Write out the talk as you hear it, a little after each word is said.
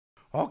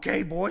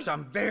Okay, boys,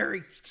 I'm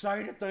very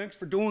excited. Thanks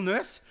for doing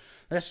this.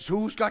 This is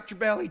Who's Got Your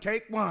Belly,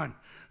 take one.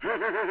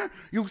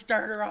 You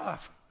start her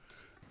off.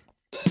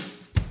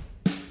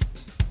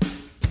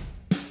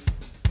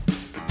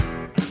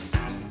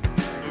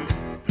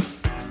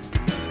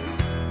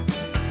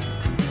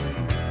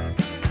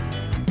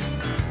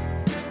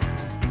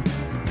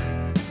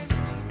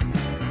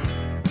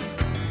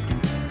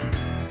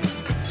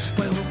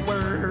 Well, the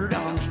word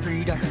on the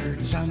street I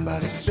heard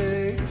somebody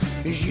say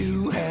is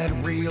you had a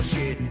real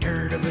shit and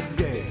turd of a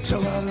day. So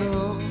I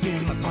looked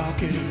in my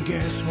pocket and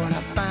guess what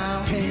I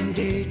found? 10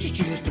 digits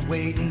just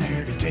waiting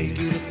there to take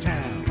you to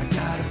town. I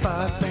got a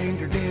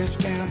 5-finger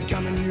discount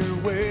coming your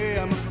way.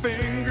 I'm a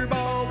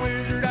fingerball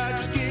wizard, I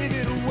just give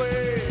it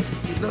away.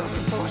 You're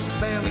looking for some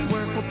belly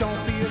work, well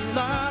don't be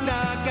alarmed.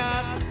 I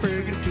got the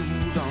friggin'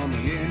 tools on the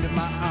end of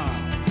my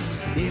arm.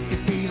 If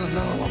you're feeling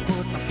low, I'll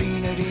put my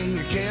peanut in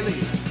your jelly.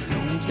 No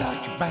one's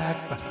got your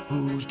back, but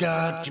who's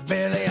got your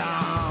belly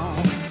on?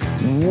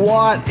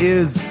 What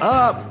is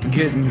up,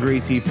 Getting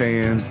Greasy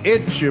fans?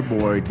 It's your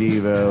boy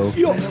Devo.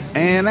 Yo.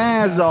 And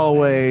as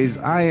always,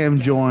 I am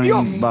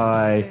joined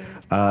by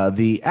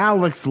the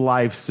Alex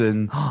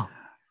Lifeson.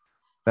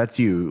 That's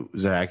you,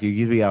 Zach. You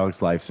give me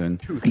Alex Lifeson.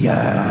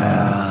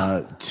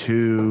 Yeah.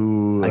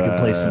 I can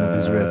play some of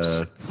his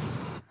riffs.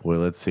 Boy,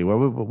 let's see.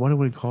 What do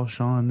we call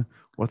Sean?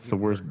 What's the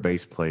worst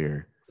bass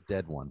player?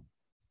 Dead one.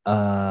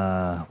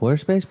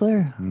 Worst bass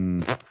player?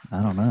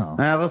 I don't know.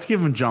 Let's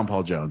give him John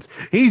Paul Jones.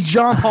 He's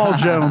John Paul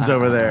Jones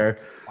over there.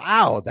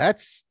 Wow,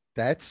 that's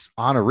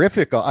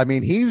honorific. I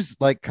mean, he was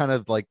like kind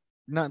of like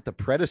not the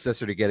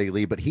predecessor to Geddy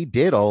Lee, but he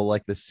did all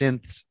like the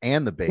synths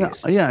and the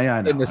bass. Yeah,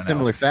 I know, in a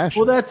similar fashion.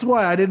 Well, that's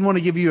why I didn't want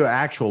to give you an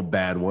actual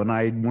bad one.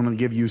 I want to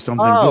give you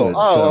something good.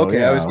 Okay.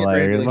 Yeah, I was getting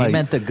ready to He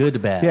meant the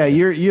good bad. Yeah,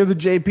 you're the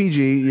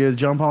JPG. You're the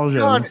John Paul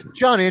Jones.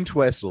 John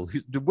Entwistle.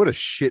 What a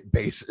shit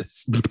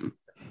bassist.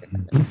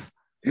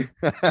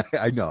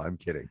 I know, I'm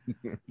kidding.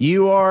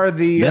 You are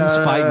the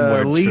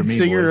lead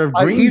singer of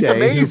Green he's Day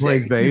amazing. who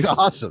plays bass. He's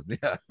awesome.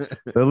 Yeah.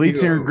 The lead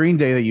singer of Green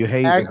Day that you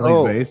hate that plays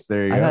bass.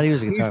 There you go. I thought he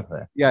was a guitar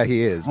player. Yeah,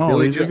 he is. Oh,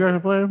 Billy he's a guitar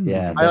player?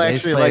 Yeah, I the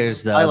actually bass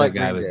player's the I other like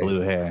guy Green with Day. blue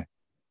hair.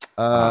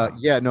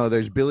 Yeah, no,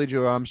 there's Billy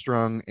Joe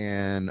Armstrong,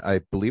 and I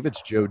believe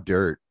it's Joe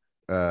Dirt.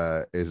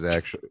 Is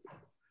actually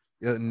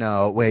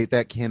no, wait,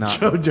 that cannot.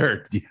 Joe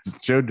Dirt. Yes,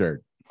 Joe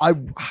Dirt.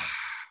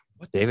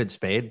 David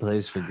Spade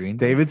plays for Green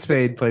Day. David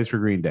Spade plays for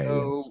Green Day.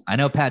 Oh. Yes. I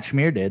know Pat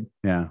Schmier did.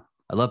 Yeah.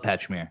 I love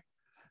Pat Schmier.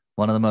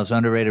 One of the most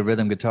underrated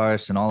rhythm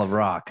guitarists in all of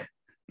rock.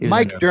 He was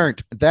Mike in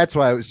Dirnt. That's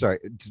why I was sorry.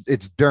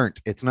 It's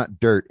Dirnt. It's not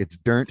Dirt. It's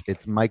Dirnt.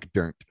 It's Mike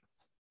Dirnt.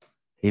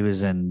 He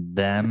was in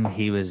them.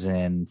 He was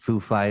in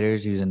Foo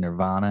Fighters. He was in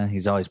Nirvana.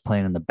 He's always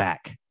playing in the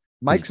back.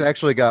 Mike's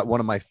actually got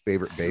one of my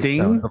favorite bass Sting?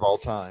 sounds of all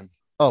time.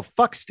 Oh,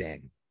 fuck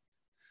Sting.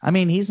 I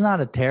mean, he's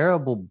not a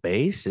terrible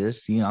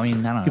bassist. You know, I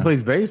mean, I don't know. He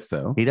plays bass,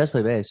 though. He does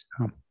play bass.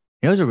 Oh. You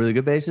know who's a really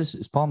good bassist?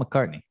 Is Paul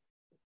McCartney.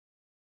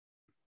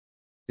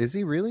 Is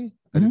he really?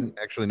 I Mhm. didn't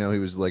actually know he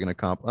was like an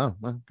comp. Oh,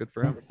 well, good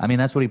for him. I mean,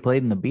 that's what he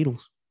played in the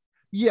Beatles.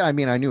 Yeah, I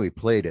mean, I knew he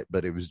played it,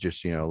 but it was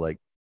just, like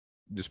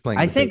just playing.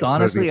 I the think bass.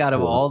 honestly, out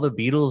of Cool. all the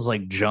Beatles,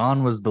 like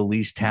John was the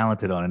least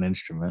talented on an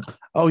instrument.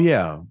 Oh,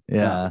 yeah.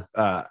 Yeah.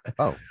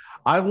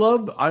 I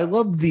love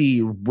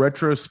the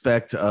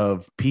retrospect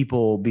of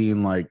people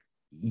being like,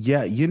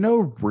 yeah,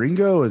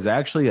 Ringo is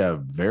actually a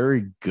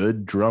very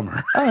good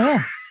drummer. Oh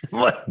yeah.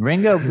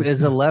 Ringo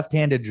is a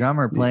left-handed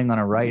drummer playing on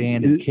a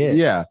right-handed kit.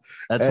 Yeah.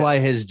 That's why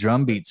his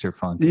drum beats are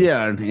funky.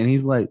 Yeah. And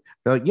he's like,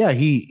 yeah,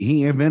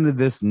 he invented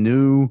this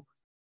new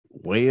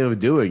way of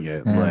doing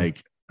it. Yeah.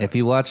 Like, If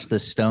you watch the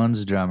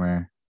Stones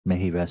drummer, may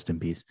he rest in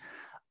peace.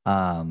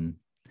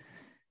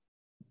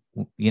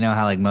 You know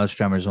how like most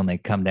drummers, when they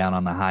come down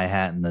on the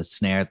hi-hat and the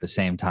snare at the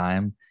same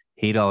time,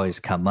 he'd always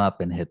come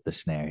up and hit the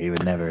snare. He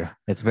would never.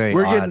 It's very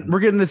odd. we're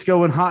getting this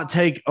going. Hot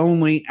take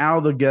only out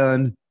of the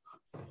gun.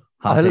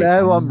 Hot take.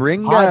 Hello, I'm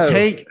Ringo.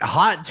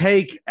 Hot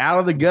take out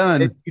of the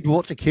gun. You'd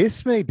want to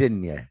kiss me,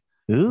 didn't you?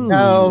 Ooh.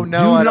 No, Do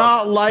I don't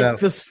not think like so.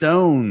 the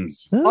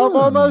Stones. I'm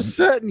almost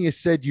certain you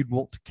said you'd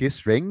want to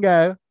kiss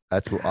Ringo.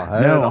 That's what I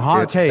heard. No, I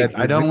hot said take.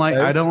 I don't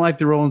like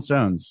the Rolling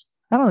Stones.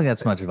 I don't think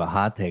that's much of a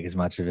hot take as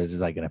much of it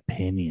is like an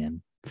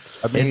opinion. I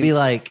It'd mean, be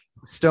like,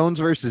 Stones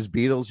versus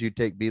Beatles. You'd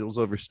take Beatles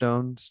over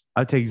Stones,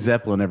 I take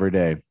Zeppelin every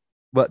day.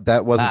 but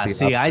that wasn't the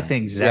see, I option.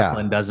 think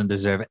Zeppelin doesn't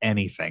deserve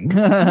anything.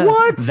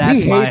 What?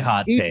 That's He my hates-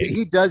 hot he- take.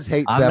 He does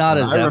hate I'm Zeppelin. not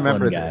a I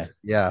remember Zeppelin guy. this.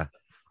 Yeah.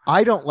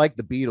 I don't like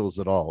the Beatles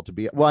at all.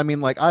 I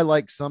mean, like I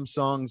like some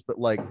songs, but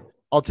like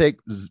I'll take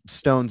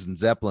Stones and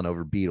Zeppelin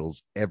over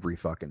Beatles every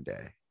fucking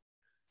day.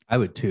 I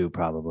would too,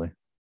 probably.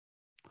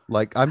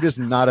 Like I'm just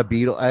not a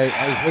Beatle. I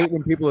hate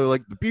when people are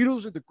like the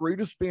Beatles are the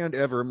greatest band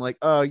ever. I'm like,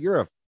 oh,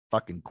 you're a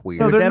fucking queer.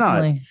 No, they're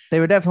not. They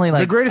were definitely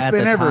like the greatest at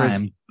band the ever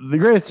time. is the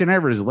greatest band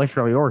ever is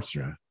Electric Light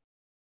Orchestra.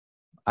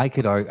 I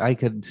could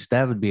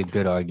that would be a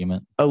good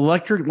argument.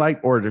 Electric Light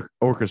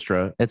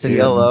Orchestra. It's a good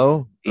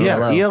ELO. Yeah,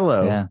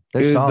 ELO Yeah,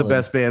 they're is solid. the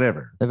best band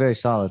ever. They're very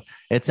solid.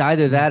 It's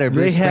either that or They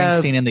Bruce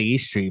have- Springsteen and the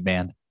East Street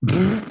Band.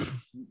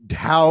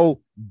 How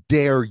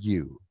dare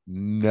you?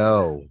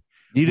 No.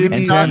 You didn't In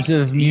mean terms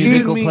of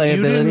musical you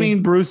didn't playability?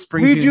 mean Bruce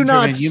Springsteen. We do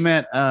not You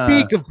meant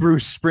Speak of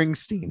Bruce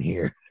Springsteen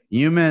here.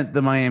 you meant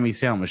the Miami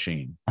Sound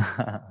Machine.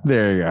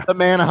 There you go. The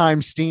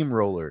Mannheim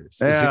Steamrollers.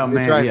 is Yeah, what you're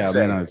man. trying to Yeah,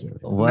 say. man.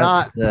 What's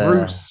Not the-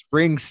 Bruce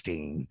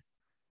Springsteen.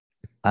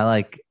 I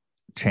like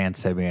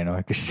Trans-Siberian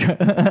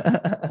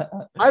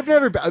Orchestra. I've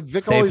never.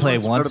 Vic They always play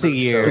wants to go once to a the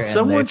year. shows. And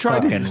Someone they tried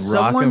to- fucking rock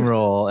someone- and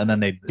roll, and then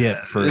they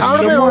dip for. How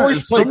do they Someone-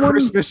 always play someone-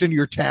 Christmas in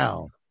your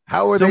town?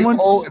 How are Someone-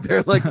 they all?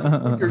 They're like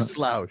winter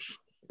slouch.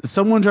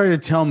 Someone tried to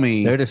tell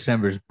me. Their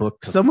December's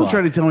booked. Someone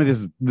tried to tell me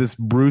this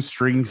Bruce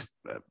Strings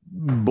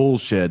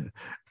bullshit,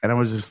 and I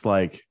was just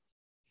like,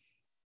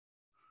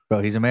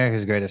 Bro, he's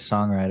America's greatest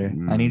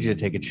songwriter. I need you to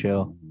take a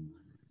chill.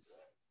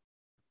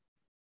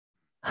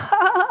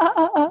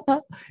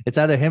 It's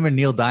either him or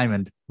Neil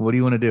Diamond. What do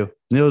you want to do?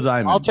 Neil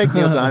Diamond. I'll take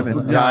Neil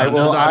Diamond. Yeah, I Neil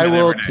will. I Diamond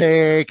will every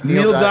day. take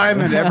Neil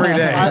Diamond every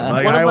day.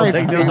 Like, One of I will my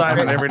take Neil favorite-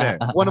 Diamond every day.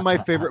 One of my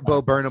favorite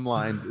Bo Burnham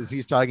lines is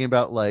he's talking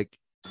about like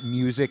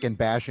music and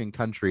bashing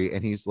country,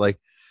 and he's like,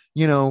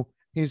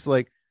 he's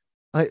like,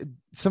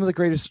 some of the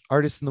greatest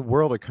artists in the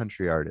world are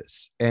country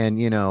artists, and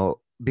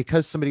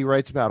because somebody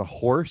writes about a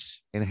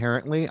horse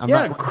inherently, I'm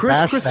Yeah, not gonna Chris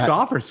bash that.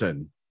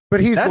 Christopherson. But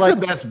he's That's like,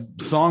 the best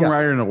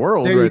songwriter in the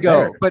world. there you right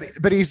go. there.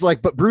 But he's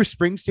like, but Bruce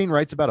Springsteen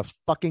writes about a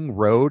fucking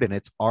road and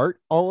it's art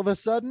all of a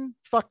sudden.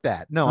 Fuck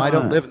that. No, I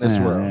don't live in this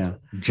Yeah, world.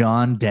 yeah.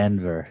 John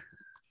Denver.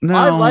 No,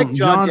 I like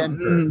John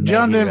Denver.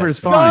 John May he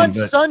Denver's rest in fine.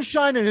 John But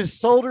Sunshine and his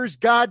shoulders,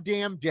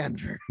 goddamn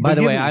Denver. By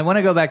the give way, me- I want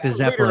to go back to Later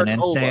Zeppelin at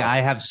and say Ola.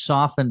 I have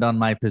softened on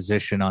my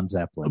position on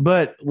Zeppelin.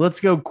 but let's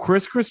go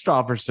Chris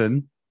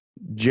Christopherson,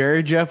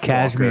 Jerry Jeff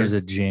Cashmere's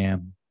Walker, a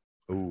jam.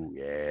 Oh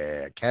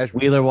yeah, casual.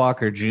 Wheeler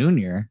Walker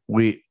Jr.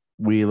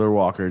 Wheeler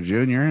Walker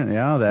Jr.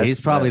 Yeah, that's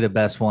He's probably the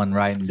best one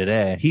writing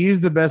today.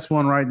 he's the best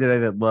one right today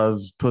that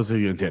loves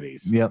pussy and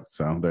titties. Yep.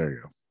 So there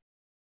you go.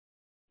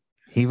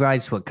 He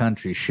writes what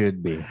country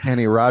should be.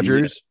 Kenny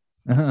Rogers.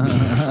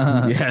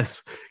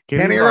 Yes,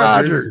 Kenny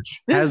Rogers.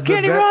 This has is the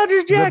Kenny be-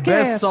 Rogers, The jackass.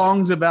 best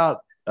songs about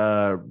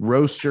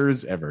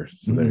roasters ever.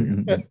 So there you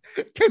go.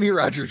 Kenny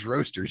Rogers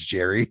roasters,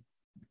 Jerry.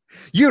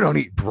 You don't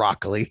eat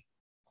broccoli.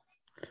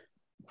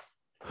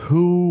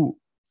 Who?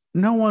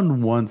 No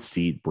one wants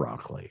to eat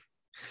broccoli.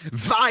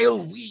 Vile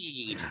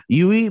weed.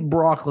 You eat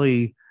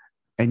broccoli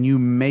and you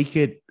make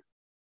it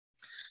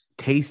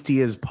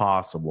tasty as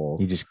possible.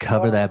 You just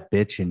cover that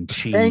bitch in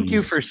cheese. Thank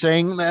you for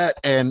saying that.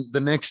 And the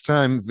next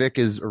time Vic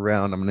is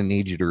around, I'm going to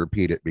need you to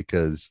repeat it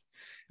because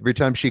every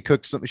time she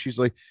cooks something, she's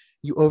like,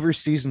 you over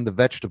season the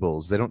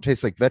vegetables. They don't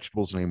taste like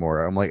vegetables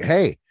anymore. I'm like,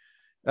 hey,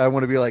 I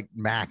want to be like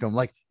Mac. I'm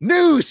like,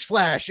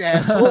 newsflash,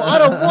 asshole. I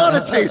don't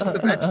want to taste the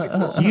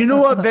vegetable. You know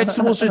what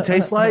vegetables should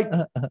taste like?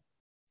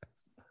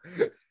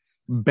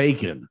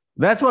 Bacon.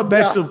 That's what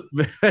vegetables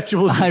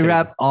should I taste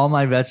wrap all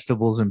my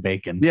vegetables in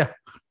bacon. Yeah.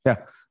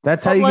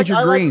 That's how I'm you like- get your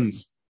I like-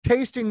 greens.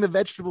 Tasting the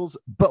vegetables,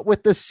 but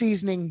with the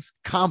seasonings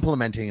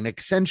complementing and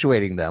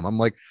accentuating them. I'm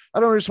like, I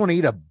don't just want to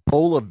eat a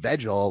bowl of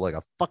veg all like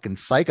a fucking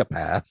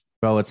psychopath.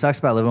 Bro, what sucks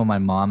about living with my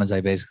mom is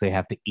I basically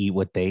have to eat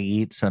what they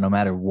eat. So no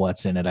matter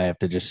what's in it, I have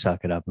to just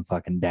suck it up and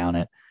fucking down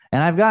it.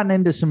 And I've gotten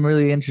into some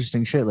really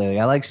interesting shit lately.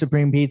 I like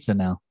Supreme Pizza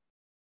now.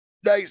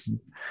 Nice.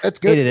 That's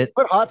good. Hated it.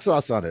 Put hot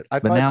sauce on it.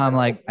 But now I'm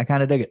like, I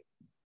kind of dig it.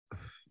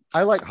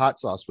 I like hot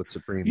sauce with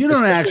Supreme. You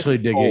don't Especially actually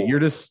dig cold.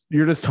 it.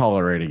 You're just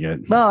tolerating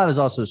it. Well, I was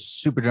also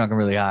super drunk and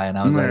really high, and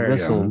I was There like, you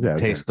this go. will Yeah,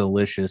 okay. taste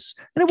delicious.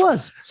 And it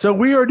was. So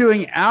we are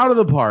doing out of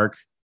the park,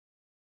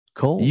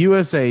 Cool.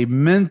 USA,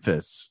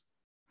 Memphis.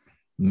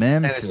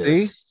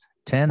 Memphis.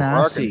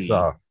 Tennessee.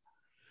 Arkansas.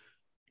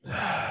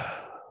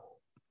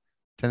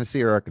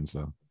 Tennessee or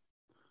Arkansas?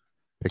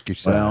 Pick your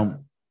side. Well,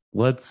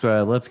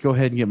 let's go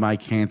ahead and get my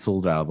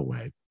canceled out of the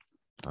way.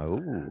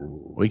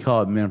 Oh. We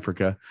call it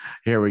Memphrica.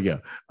 Here we go.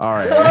 All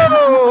right.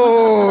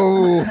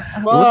 Oh, Ladies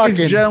and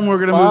fucking gentlemen, we're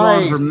gonna move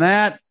on fight. from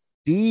that.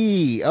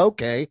 D.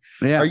 Okay.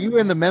 Yeah. Are you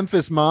in the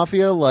Memphis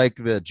Mafia like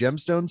the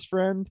Gemstones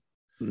friend?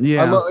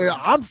 Yeah.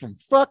 I'm from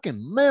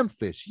fucking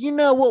Memphis. You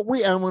know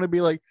what I want to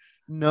be like,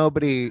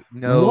 nobody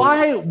knows.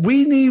 Why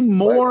we need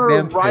more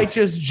Memphis.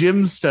 righteous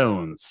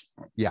gemstones?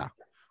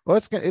 Well,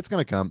 it's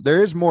gonna come.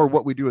 There is more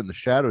What We Do in the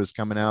Shadows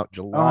coming out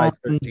July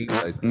Oh, 13th.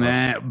 I think.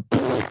 Nah,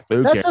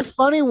 who That's cares? a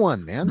funny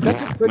one, man.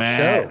 That's a good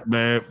show.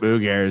 Who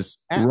cares?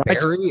 Matt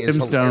Righteous Berry is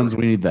gemstones. hilarious.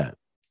 We need that.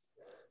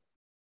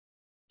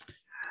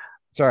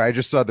 Sorry, I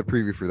just saw the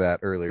preview for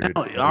that earlier.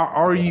 Now,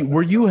 are you?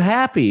 Were you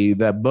happy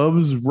that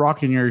Bub's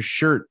rocking your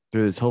shirt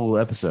through this whole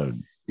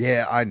episode?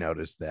 Yeah, I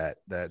noticed that.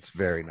 That's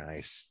very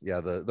nice. Yeah,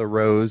 the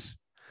rose,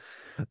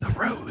 the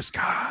rose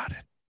god.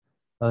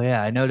 Oh,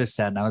 yeah. I noticed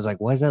that. And I was like,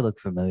 why does that look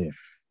familiar?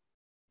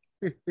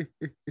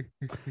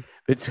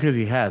 It's because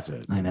he has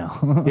it. I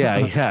know. Yeah,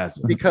 he has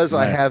it. Because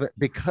I Right. have it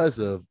because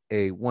of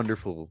a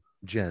wonderful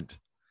gent,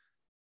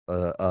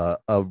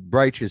 a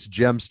righteous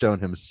gemstone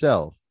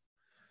himself,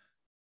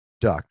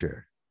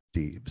 Dr.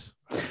 Deeves.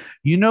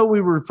 You know, we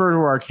refer to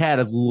our cat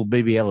as little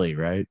baby Ellie,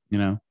 right? You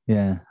know,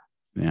 Yeah.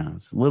 yeah,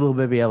 it's little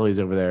baby Ellie's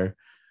over there.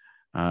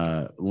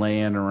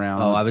 laying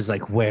around. Oh, I was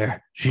like,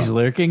 where? She's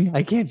lurking?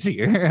 I can't see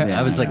her. Yeah.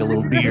 I was like a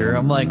little deer.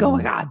 I'm like, oh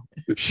my God,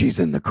 She's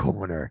in the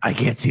corner. I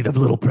can't see the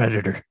little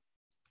predator.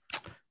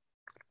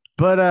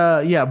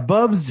 But yeah,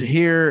 Bubs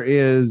here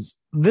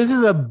this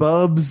is a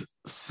Bubs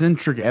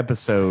centric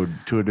episode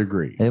to a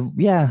degree. It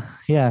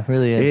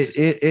really is.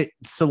 It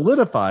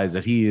solidifies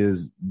that he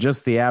is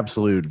just the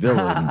absolute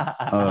villain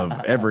of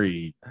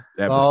every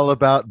episode. All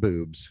about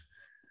boobs.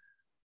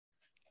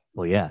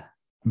 Well, yeah.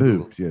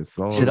 Boobs, yes.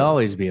 Should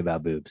always be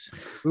about boobs.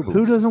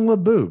 Who doesn't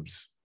love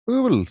boobs?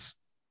 Boobs.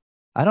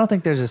 I don't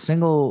think there's a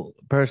single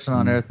person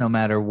on earth, no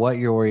matter what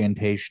your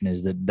orientation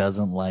is, that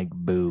doesn't like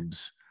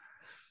boobs.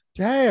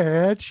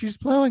 Dad, she's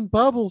blowing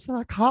bubbles and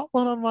I caught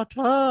one on my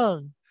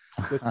tongue.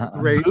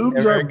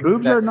 Boobs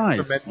are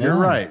nice. You're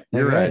right.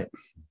 You're right.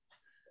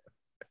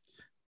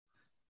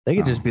 They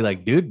could just be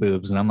like dude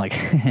boobs, and I'm like,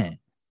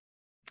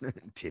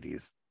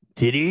 Titties.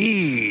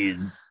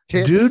 titties.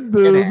 Tits Dude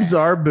boobs and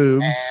are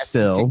boobs ass.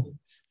 still.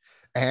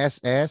 Ass,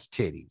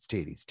 titties,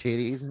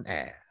 titties, and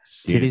ass.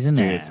 Titties and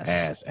Tits, ass.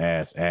 ass,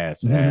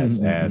 ass, ass, ass,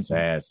 ass,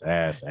 ass,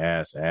 ass,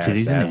 ass,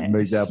 Titties and ass.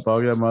 Make ass. that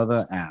fucking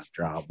mother ass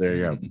drop. There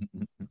you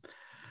go.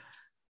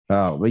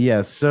 Oh, but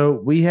yeah. So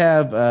we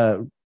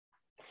have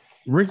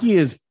Ricky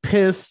is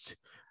pissed.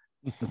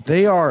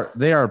 They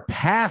are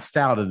passed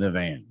out in the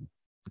van.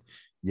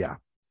 Yeah.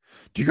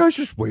 Do you guys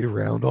just wait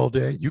around all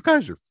day? You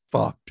guys are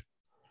fucked.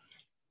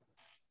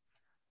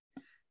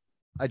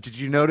 Did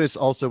you notice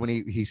also when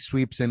he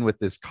sweeps in with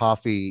this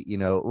coffee,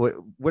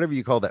 whatever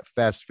you call that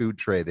fast food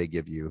tray they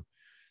give you,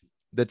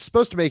 that's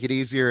supposed to make it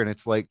easier, and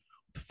it's like,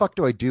 what the fuck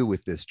do I do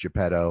with this,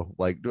 Geppetto?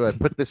 Like, do I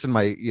put this in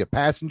my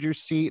passenger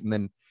seat, and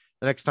then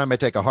the next time I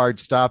take a hard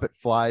stop, it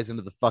flies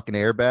into the fucking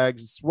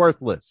airbags? It's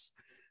worthless.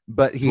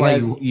 But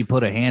you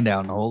put a hand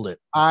out and hold it.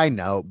 I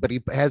know, but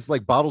he has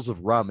like bottles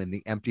of rum in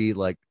the empty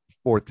like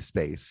fourth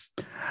space.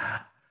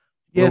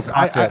 Yes, Little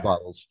cocktail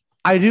bottles.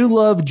 I do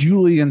love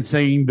Julian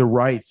saying the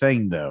right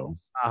thing though.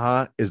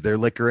 Is there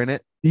liquor in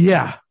it?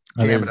 Yeah.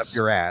 Jam it up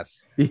your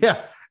ass.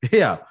 Yeah.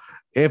 Yeah.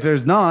 If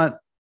there's not,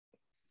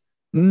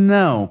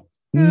 no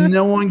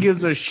one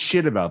gives a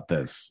shit about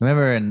this.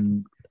 Remember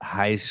in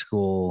high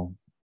school,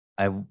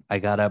 I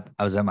got up.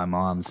 I was at my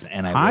mom's,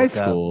 and I High woke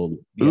school.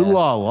 Up. Ooh Yeah.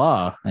 la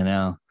la. I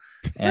know,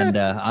 and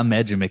I'm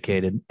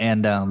educated,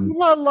 and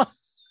La, la.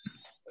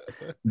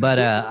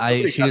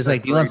 but she was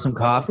like, "Do you want some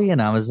coffee?"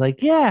 And I was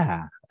like,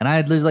 "Yeah." And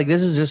I was like,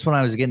 "This is just when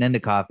I was getting into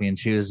coffee," and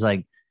she was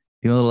like, "Do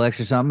you want a little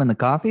extra something in the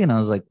coffee?" And I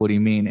was like, "What do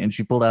you mean?" And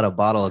she pulled out a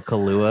bottle of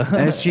Kahlua,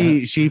 And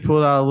she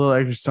pulled out a little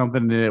extra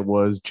something, and it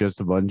was just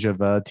a bunch of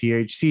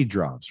THC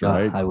drops,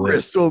 right? I wish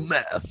Crystal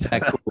meth.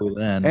 that cool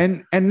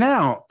then. And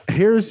now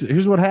here's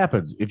what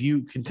happens. If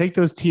you can take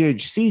those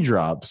THC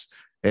drops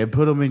and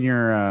put them in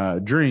your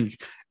drink,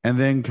 and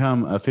then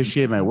come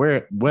officiate my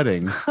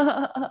wedding.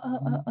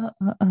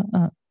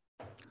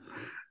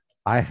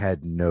 I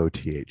had no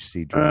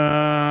THC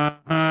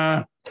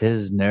drug.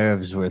 His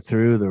nerves were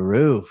through the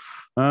roof.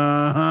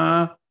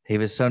 Uh-huh. He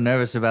was so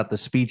nervous about the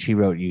speech he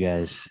wrote, you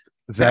guys.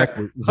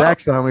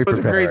 Zach's on me It was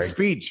a great preparing.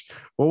 speech.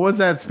 What was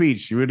that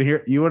speech? You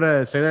want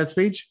to say that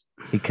speech?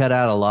 He cut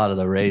out a lot of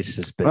the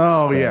racist bits.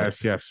 Oh, but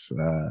yes.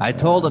 I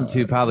told him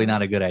to. Probably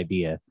not a good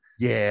idea.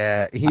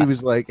 Yeah, he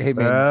was like, "Hey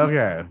man,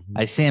 Okay.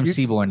 I Sam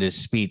Seaborn his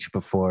speech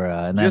before,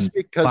 and then just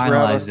because we're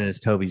out finalized it as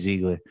Toby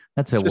Ziegler.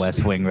 That's a Just-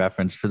 West Wing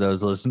reference for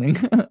those listening.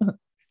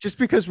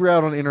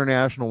 on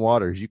international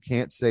waters, you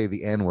can't say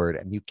the N-word,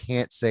 and you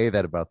can't say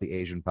that about the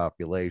Asian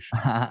population.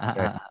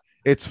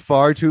 It's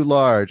far too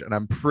large, and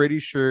I'm pretty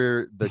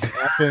sure the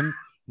captain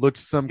looked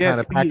some kind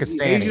of The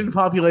Pakistani. Asian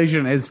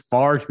population is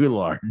far too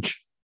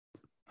large.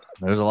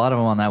 There's a lot of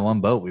them on that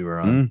one boat we were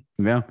on.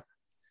 Yeah.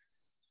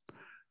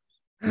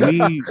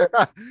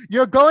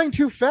 You're going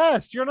too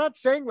fast. You're not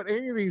saying what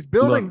any of these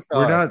buildings Look,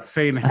 we're are. not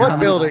saying What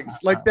buildings?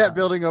 Like that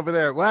building over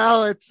there.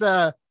 Well, it's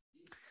a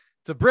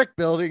brick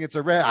building. It's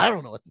a red. I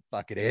don't know what the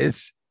fuck it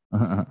is.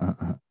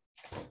 I'm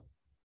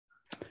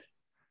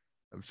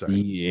sorry.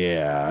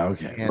 Yeah.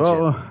 Okay. Tangent.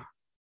 Well,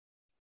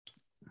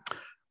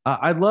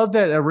 I love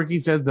that Ricky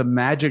says the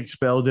magic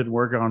spell didn't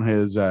work on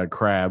his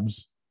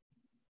crabs.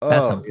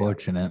 That's Oh,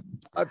 unfortunate.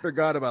 I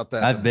forgot about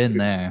that. I've been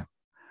there.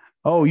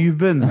 Oh, you've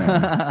been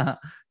there.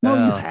 No,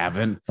 you Oh,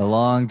 haven't. a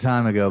long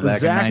time ago, back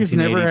Zach in has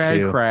never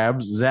 1982. had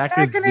crabs. Zach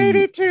Back is in the,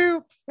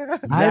 82. I've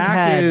Zach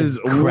had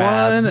is one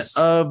crabs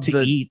of to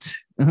the eat.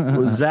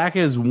 Zach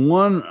is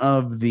one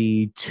of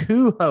the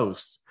two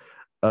hosts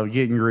of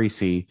Getting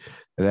Greasy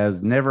that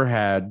has never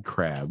had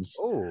crabs.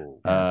 Oh,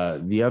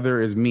 The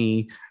other is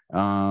me,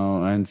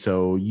 and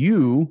so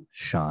you,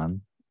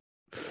 Sean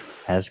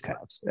has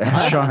crabs.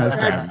 Sean has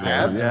crabs.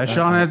 Yeah,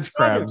 Sean has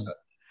crabs.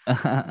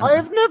 I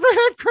have never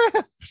had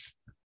crabs.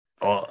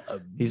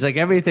 He's like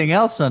everything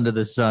else under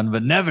the sun,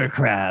 but never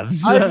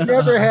crabs. I've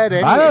never had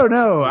any. I don't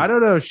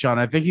know, Sean.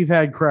 I think you've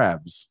had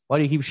crabs. Why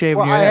do you keep shaving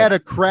Well, your I head? had a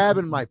crab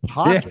in my Yeah,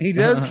 pocket. he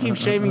does keep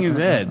shaving his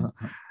head.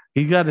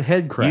 He's got a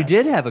head crab. You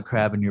did have a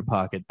crab in your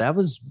pocket. That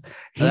was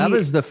He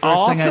the first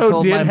thing I told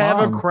also my did have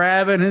mom. a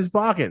crab in his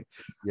pocket.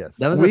 Yes.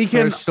 That was We the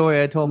can- first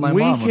story I told my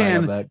we mom when I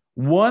can- got back.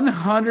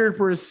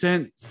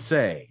 100%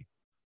 say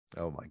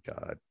Oh my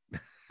God.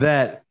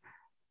 that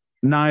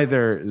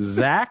neither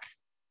Zach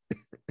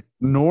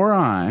nor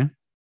I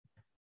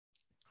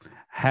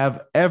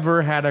have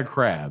ever had a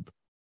crab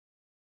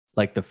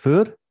Like the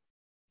food?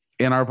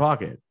 in our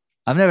pocket.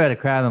 I've never had a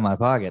crab in my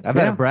pocket. I've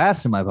had Yeah. a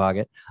brass in my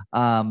pocket,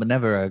 but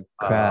never a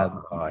crab.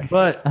 I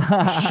But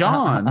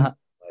Sean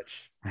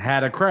much.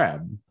 had a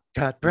crab.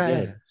 Got did.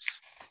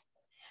 brass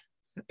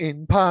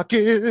in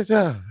pocket.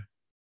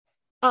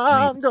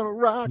 I'm gonna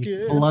rock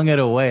You it. flung it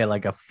away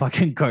like a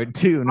fucking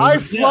cartoon. It I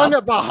was like, flung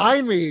it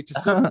behind me to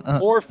some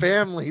poor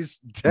families.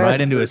 right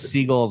into a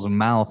seagull's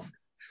mouth.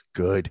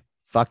 Good.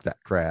 Fuck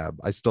that crab.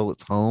 I stole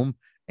its home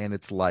and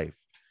its life,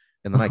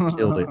 and then I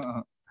killed it,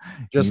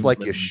 just like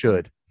you lived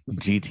should.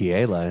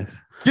 GTA life.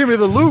 Give me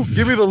the loot.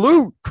 Give me the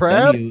loot,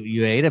 crab. Then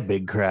you ate a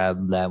big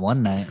crab that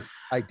one night.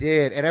 I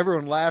did, and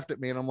everyone laughed at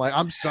me, and I'm like,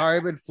 I'm sorry,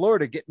 I'm in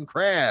Florida getting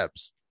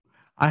crabs.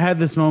 I had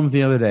this moment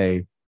the other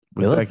day.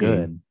 We with look Becky.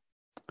 good.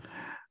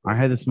 I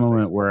had this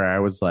moment where I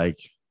was like,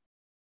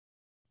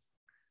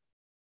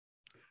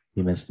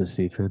 You missed the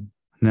seafood.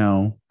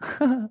 no,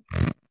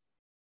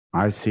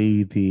 I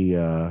see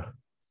the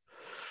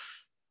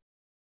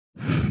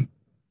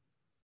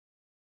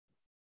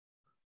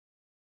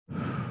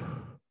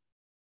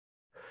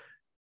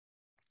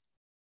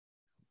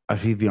I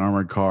see the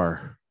armored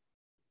car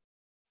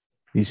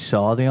You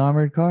saw the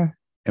armored car?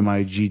 and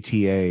my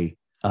GTA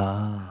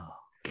Oh.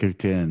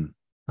 kicked in.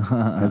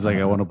 I was like,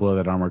 I want to blow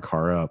that armored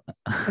car up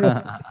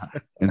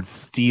and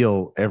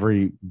steal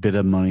every bit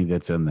of money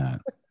that's in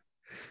that.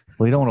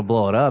 Well, you don't want to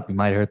blow it up. You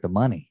might hurt the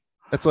money.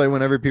 That's why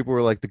whenever people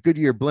were like the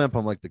Goodyear blimp,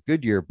 I'm like, the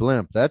Goodyear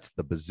blimp, that's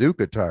the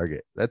bazooka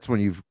target. That's when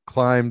you've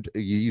climbed,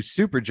 you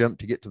super jump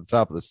to get to the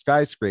top of the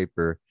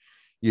skyscraper.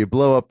 You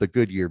blow up the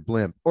Goodyear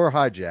blimp or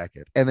hijack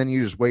it, and then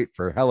you just wait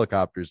for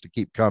helicopters to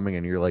keep coming,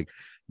 and you're like,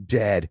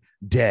 dead,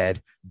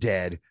 dead,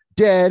 dead,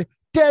 dead,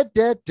 dead,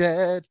 dead,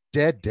 dead,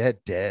 dead, dead,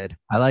 dead.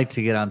 I like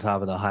to get on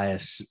top of the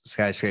highest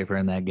skyscraper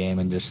in that game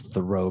and just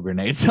throw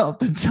grenades out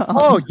the top.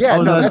 Oh yeah,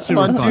 Oh, no, that's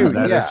super fun too.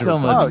 That is Yeah, so super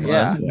much fun. fun.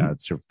 yeah, Yeah,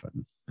 it's super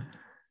fun.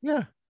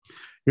 yeah.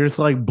 You're just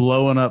like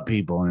blowing up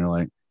people, and you're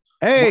like,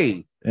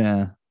 "Hey,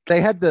 Yeah. They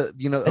had the,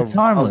 It's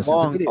harmless. It's a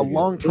long, video a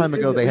long game. time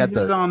ago. They had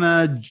did it the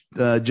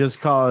on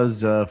Just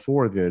Cause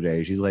 4 the other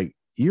day." She's like,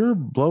 "You're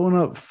blowing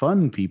up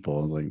fun people."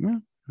 I was like,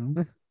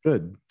 "Yeah,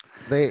 good."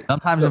 they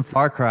Sometimes in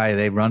Far Cry,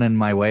 they run in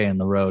my way in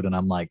the road, and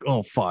I'm like,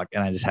 oh, fuck.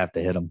 And I just have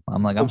to hit them.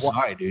 I'm like, I'm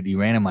sorry, dude.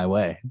 You ran in my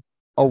way.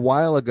 a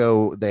while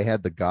ago they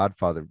had the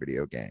Godfather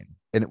video game,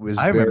 and it was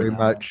I remember very that.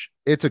 much.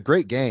 It's a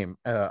great game.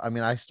 I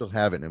mean, I still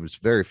have it, and it was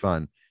very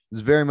fun. It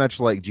was very much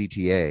like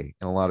GTA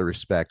in a lot of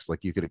respects.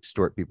 Like you could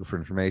extort people for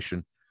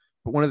information,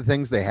 but one of the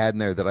things they had in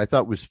there that I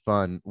thought was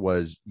fun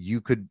was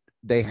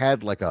they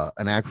had like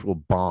an actual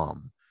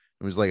bomb.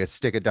 It was like a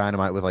stick of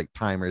dynamite with like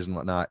timers and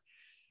whatnot.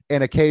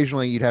 And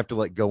occasionally you'd have to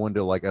like go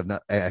into like an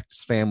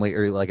ex family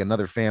or like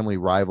another family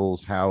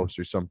rival's house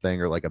or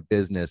something, or like a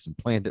business, and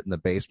plant it in the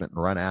basement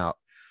and run out.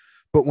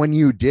 But when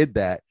you did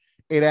that,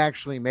 it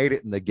actually made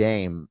it in the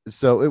game.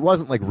 So it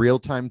wasn't like real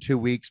time 2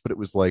 weeks, but it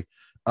was like,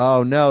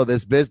 oh no,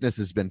 this business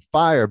has been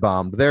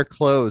firebombed. They're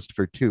closed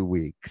for 2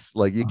 weeks.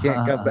 Like you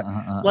can't come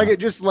back. Like it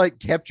just like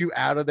kept you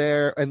out of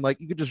there. And like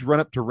you could just run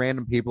up to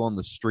random people on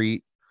the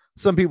street.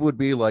 Some people would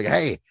be like,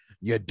 hey,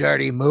 you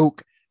dirty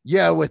mook.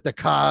 Yeah, with the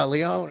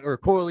Corleone or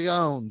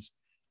Corleones.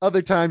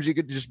 Other times you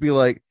could just be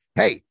like,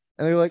 hey,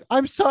 and they're like,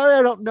 I'm sorry,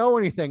 I don't know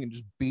anything, and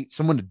just beat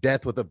someone to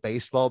death with a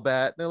baseball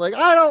bat. And they're like,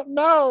 I don't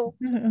know.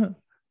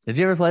 Did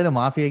you ever play the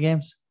Mafia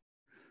games?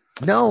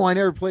 No, I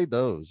never played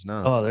those.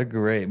 No. Oh, they're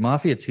great.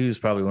 Mafia 2 is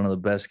probably one of the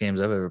best games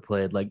I've ever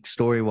played. Like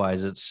story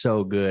wise, it's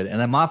so good. And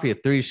then Mafia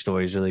 3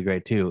 story is really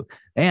great too.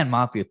 And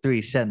Mafia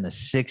 3 set in the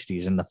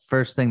 60s. And the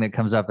first thing that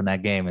comes up in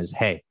that game is,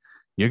 hey,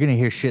 you're going to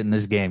hear shit in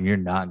this game you're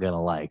not going to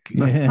like.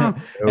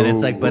 And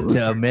it's like, but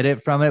to omit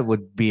it from it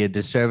would be a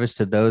disservice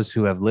to those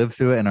who have lived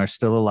through it and are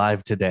still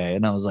alive today.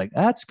 And I was like,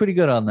 that's pretty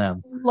good on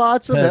them.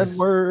 Lots of Because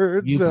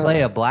N-words. You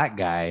play a black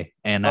guy,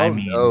 and I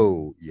mean,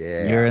 oh,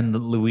 yeah. you're in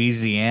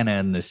Louisiana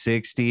in the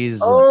 60s.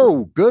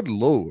 Oh, good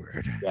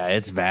Lord. Yeah,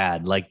 it's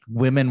bad. Like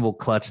women will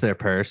clutch their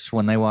purse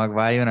when they walk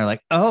by you and are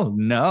like, oh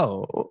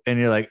no. And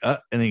you're like, and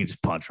then you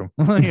just punch them.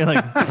 You're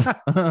like,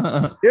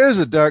 Here's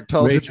a dark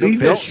Tulsa. Beat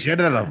the Don't,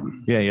 shit out of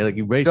them. yeah, you're like,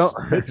 you race. Don't-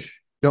 bitch.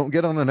 don't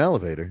get on an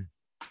elevator.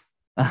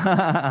 No,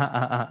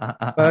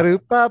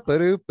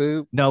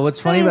 Ba-doop-bop-ba-doop-boop. what's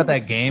funny about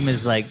that game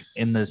is like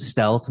in the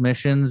stealth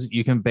missions,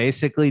 you can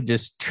basically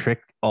just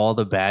trick all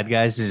the bad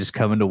guys to just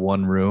come into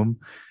one room.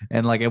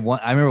 And like I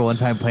remember one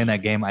time playing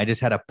that game, I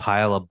just had a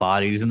pile of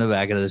bodies in the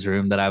back of this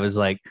room that I was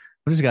like,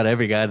 I just got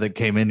every guy that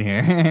came in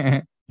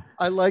here.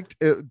 I liked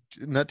it,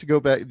 not to go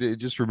back. It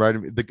just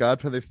reminded me the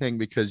Godfather thing,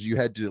 because you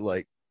had to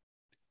like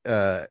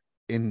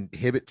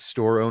inhibit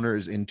store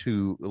owners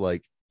into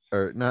like,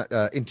 or not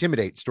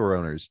intimidate store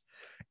owners.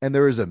 And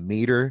there was a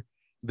meter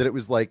that it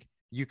was like,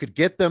 you could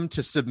get them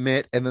to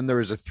submit, and then there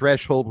was a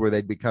threshold where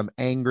they'd become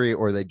angry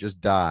or they'd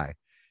just die.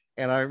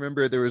 And I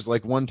remember there was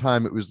like one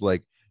time it was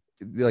like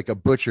a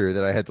butcher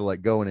that I had to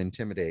like go and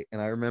intimidate.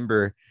 And I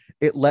remember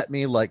it let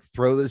me like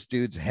throw this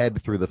dude's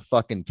head through the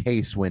fucking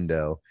case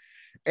window.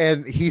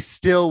 And he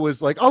still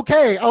was like,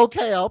 okay, I'll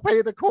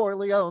pay the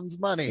Corleone's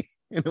money.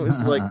 And it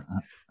was like,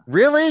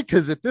 really?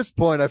 Because at this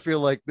point, I feel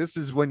like this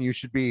is when you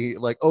should be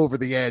like over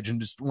the edge and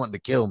just wanting to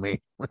kill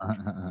me.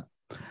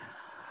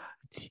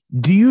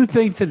 Do you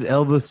think that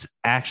Elvis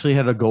actually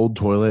had a gold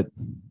toilet?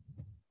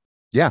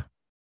 Yeah.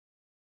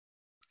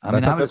 I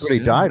mean, thought that's what he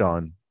died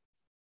on.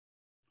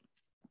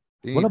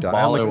 What a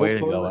baller way to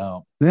go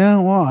out. Yeah,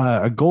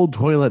 well, a gold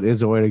toilet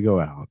is a way to go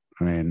out.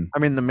 I mean,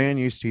 the man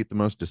used to eat the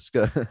most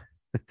disgusting.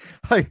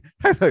 Hi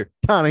there,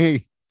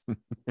 Tony.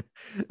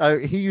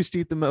 He used to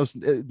eat the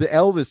most. The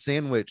Elvis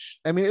sandwich.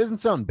 I mean, it doesn't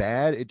sound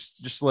bad. It's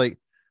just like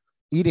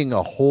eating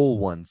a whole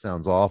one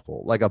sounds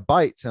awful. Like a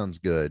bite sounds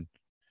good.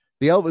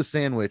 The Elvis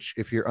sandwich,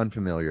 if you're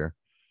unfamiliar,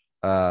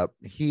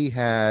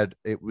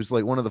 it was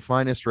like one of the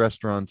finest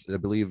restaurants, I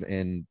believe,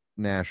 in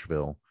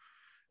Nashville,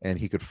 and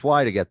he could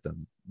fly to get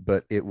them.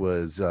 But it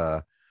was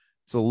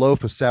it's a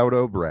loaf of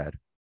sourdough bread,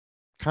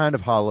 kind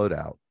of hollowed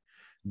out.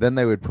 Then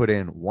they would put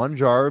in 1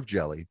 jar of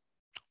jelly,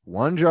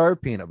 1 jar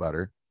of peanut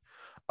butter,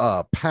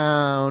 a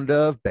pound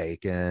of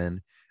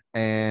bacon,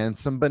 and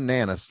some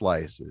banana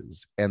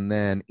slices. And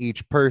then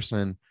each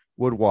person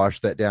would wash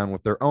that down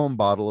with their own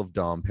bottle of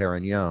Dom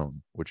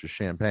Perignon, which is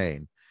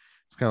champagne.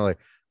 It's kind of like,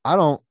 I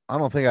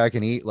don't think I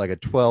can eat like a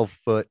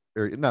 12-foot,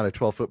 or not a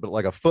 12-foot, but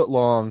like a foot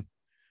long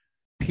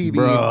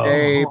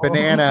PB&J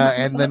banana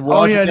and then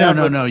wash it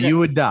down. No, you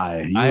would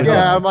die.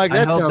 I'm like,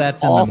 that sounds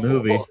that's awful. in the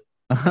movie.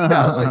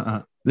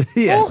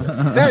 Yes.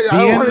 The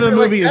end of the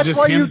movie is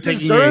just him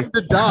taking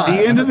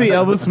the end of the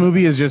Elvis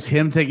movie is just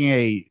him taking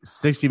a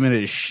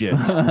 60-minute shit.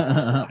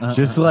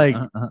 Just like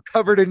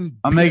covered in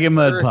I'm making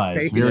mud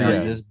pies.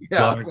 Just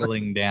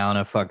gargling down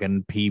a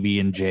fucking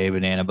PB&J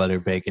banana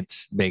butter bacon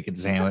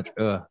sandwich.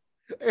 Ugh.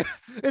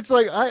 It's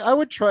like I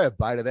would try a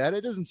bite of that.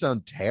 It doesn't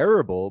sound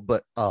terrible,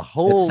 but a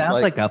whole it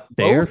sounds like a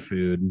fair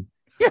food.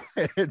 Yeah,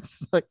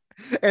 it's like,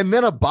 and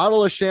then a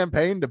bottle of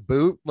champagne to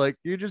boot. Like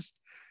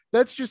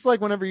that's just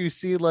like whenever you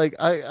see like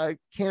I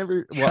can't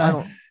ever. Well, I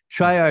don't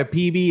try our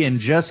PB and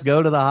just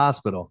go to the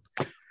hospital.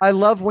 I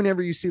love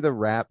whenever you see the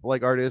rap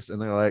like artists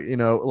and they're like,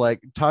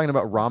 like talking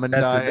about ramen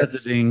diets.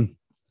 That's a ding.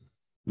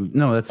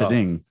 No, that's a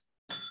ding.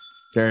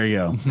 There you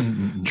go.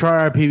 Try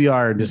our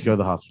PBR and just go to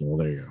the hospital.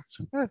 There you go.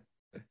 So.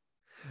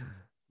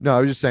 No,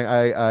 I was just saying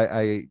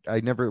I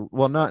never,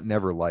 well, not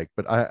never like,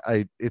 but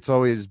I it's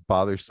always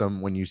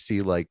bothersome when you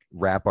see like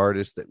rap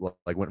artists that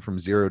like went from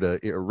zero to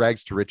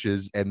rags to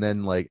riches, and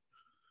then like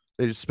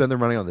they just spend their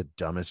money on the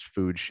dumbest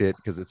food shit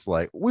because it's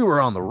like we were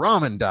on the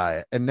ramen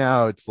diet and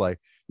now it's like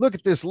look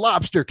at this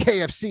lobster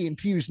KFC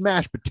infused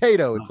mashed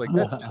potato. It's like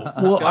that's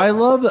well, I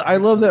love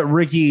that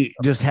Ricky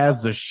just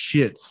has the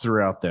shits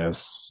throughout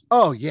this.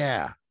 Oh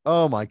yeah.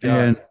 Oh my god.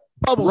 And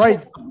Bubbles,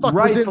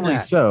 rightfully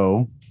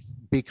so.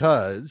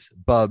 Because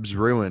Bubs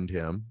ruined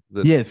him.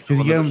 Yes, because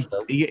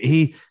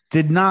he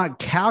did not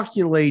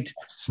calculate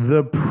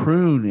the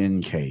prune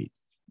intake.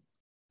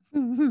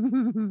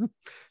 You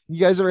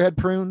guys ever had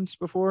prunes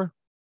before?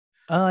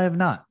 I have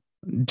not.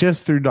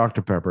 Just through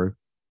Dr. Pepper.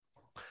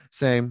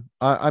 Same.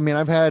 I mean,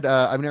 I've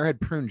never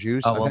had prune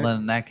juice. Oh, well, then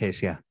in that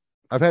case, yeah.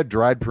 I've had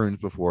dried prunes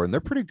before, and they're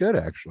pretty good,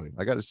 actually.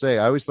 I got to say,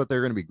 I always thought they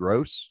were going to be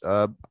gross.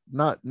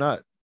 Not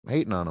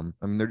hating on them.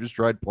 I mean, they're just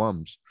dried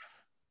plums.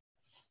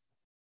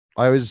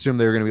 I always assumed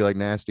they were going to be like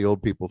nasty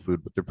old people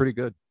food, but they're pretty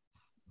good.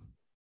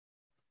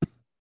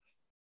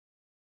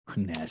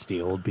 Nasty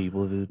old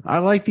people food. I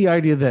like the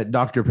idea that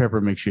Dr.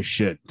 Pepper makes you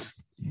shit.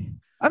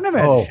 I've never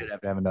had shit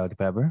after having Dr.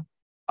 Pepper.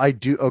 I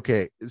do.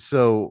 Okay.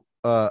 So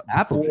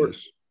apple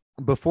juice.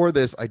 Before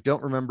this, I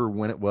don't remember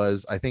when it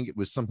was. I think it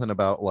was something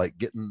about like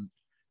getting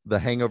the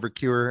hangover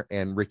cure,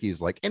 and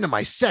Ricky's like, into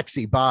my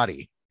sexy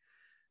body.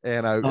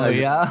 And I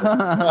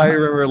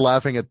remember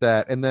laughing at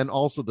that. And then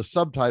also the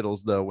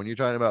subtitles, though, when you're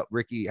talking about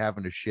Ricky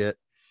having to shit,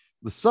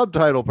 the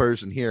subtitle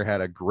person here had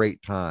a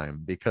great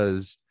time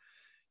because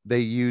they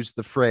used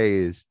the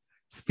phrase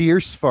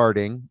fierce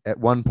farting at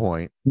one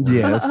point.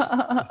 Yes.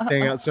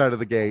 Staying outside of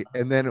the gate.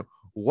 And then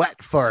wet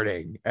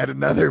farting at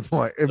another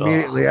point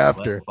immediately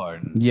after.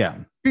 Yeah.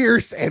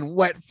 Fierce and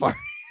wet farting.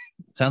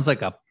 Sounds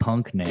like a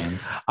punk name.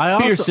 I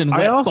also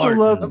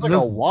love like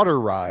a water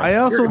ride. I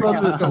also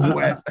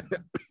love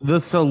the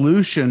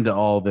solution to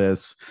all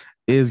this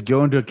is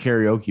going to a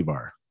karaoke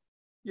bar.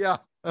 Yeah.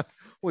 Well,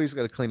 he's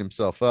got to clean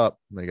himself up.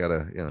 They got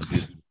to,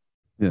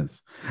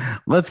 Yes.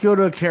 Let's go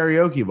to a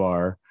karaoke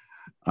bar.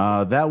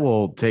 That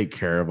will take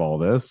care of all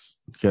this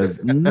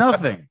because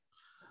nothing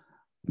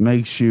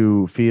makes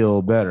you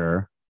feel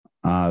better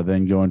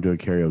than going to a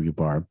karaoke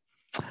bar.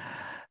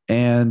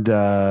 And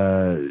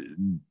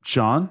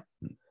Sean?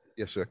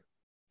 Yes, sir.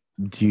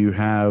 Do you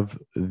have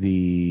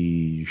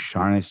the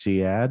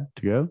Shaughnessy ad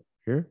to go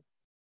here?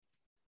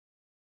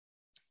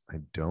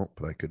 I don't,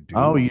 but I could do.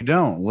 Oh, you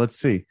don't? Let's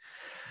see.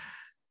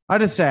 I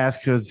just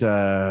asked because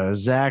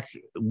Zach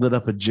lit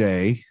up a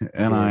J,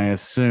 and I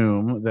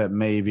assume that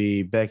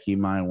maybe Becky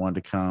might want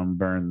to come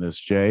burn this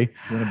J.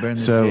 You want to burn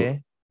the So-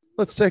 J?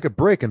 Let's take a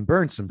break and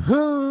burn some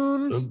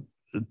hoons.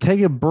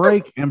 Take a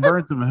break and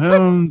burn some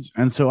hoons,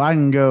 and so I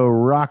can go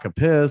rock a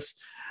piss.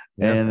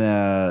 Yep.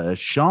 And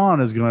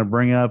Sean is going to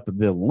bring up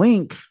the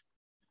link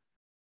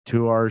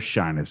to our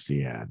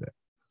Shinesty ad.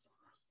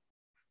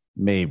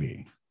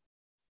 Maybe.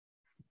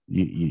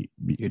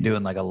 You're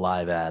doing like a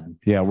live ad.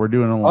 Yeah, we're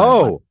doing a live.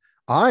 Oh,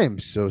 I'm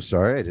so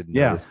sorry. I didn't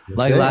know. Yeah. this.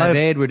 Like Okay. Live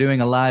Aid, we're doing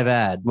a live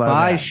ad. Live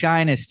Buy ad.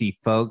 Shinesty,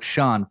 folks.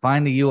 Sean,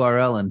 find the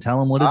URL and tell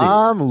them what it is.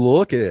 I'm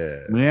looking.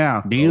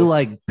 Yeah. Do you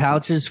like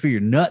pouches for your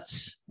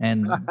nuts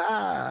and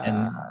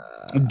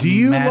Do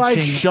you like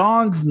matching-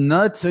 Sean's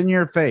nuts in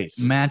your face?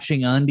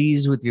 matching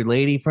undies with your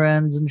lady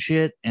friends and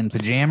shit and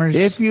pajamas?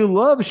 If you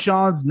love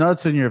Sean's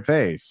nuts in your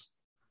face.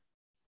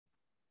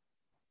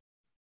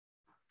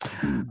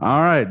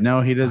 All right.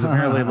 No, he doesn't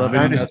apparently love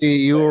any nuts.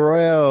 Dynasty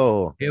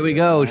URL. Here we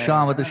go,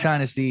 Sean with the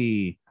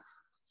Shinesty.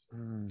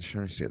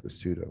 Shinesty at the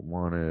suit I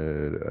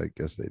wanted. I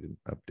guess they didn't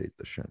update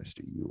the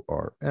Shinesty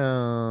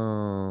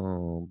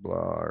URL.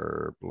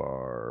 Blar,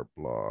 blar,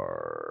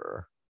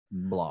 blar.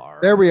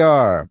 Blar. There we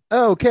are.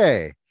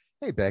 Okay.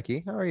 Hey,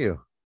 Becky. How are you?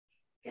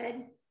 Good.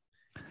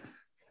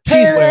 She's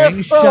Hey there,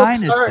 wearing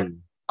folks. Shinesty.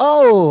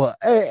 Oh,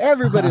 hey,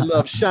 everybody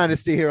loves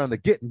Shinesty here on the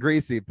Getting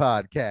Greasy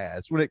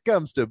podcast. When it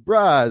comes to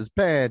bras,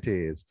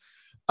 panties,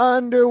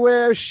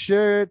 underwear,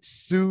 shirts,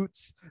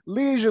 suits,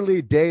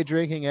 leisurely day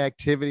drinking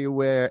activity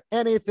wear,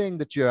 anything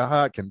that your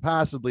heart can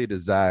possibly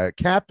desire.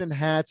 Captain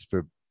hats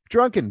for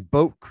drunken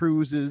boat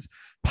cruises,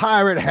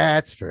 pirate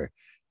hats for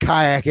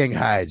kayaking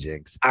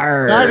hijinks.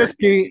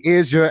 Shinesty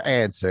is your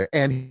answer.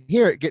 And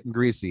here at Getting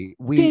Greasy,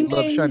 we Ding,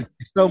 love ding.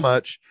 Shinesty so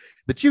much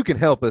that you can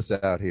help us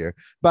out here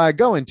by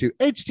going to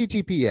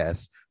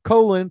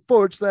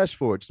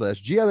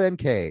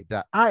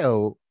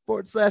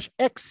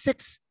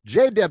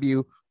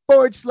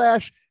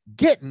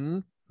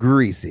https://gln.io/x6jw/getting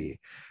greasy.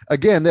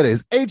 Again, that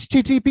is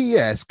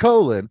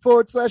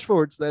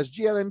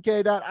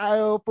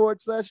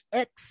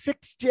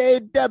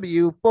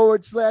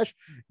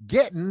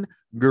https://glnk.io/glnk.io/x6jw/getting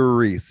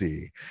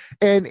greasy.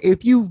 And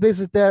if you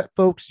visit that,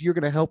 folks, you're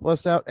going to help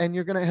us out and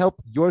you're going to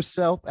help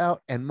yourself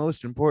out. And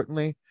most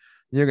importantly,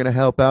 you're going to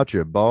help out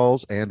your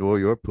balls and or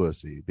your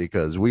pussy,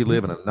 because we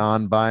live in a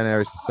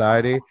non-binary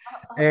society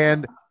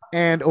and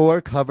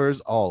or covers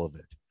all of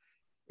it.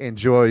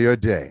 Enjoy your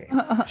day.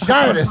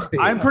 Shinesty.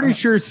 I'm pretty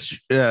sure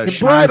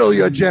Bridle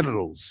your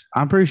genitals.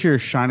 I'm pretty sure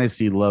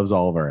Shinesty loves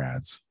all of our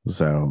ads.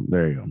 So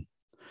there you go.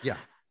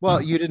 Well,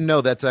 you didn't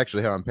know that's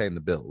actually how I'm paying the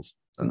bills.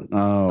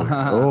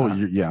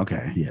 Yeah,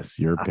 okay. Yes,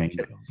 you're paying.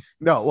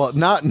 No, well,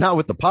 not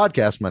with the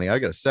podcast money. I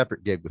got a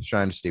separate gig with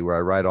Shinesty where I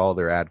write all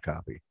their ad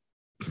copy.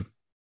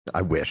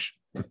 I wish.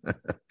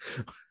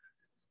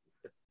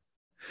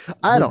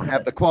 I don't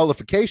have the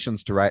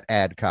qualifications to write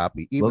ad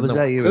copy. Even What was though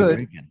that I you were could.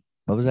 drinking?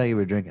 What was that you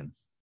were drinking?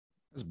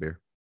 It's beer.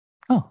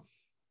 Oh,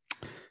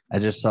 I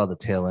just saw the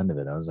tail end of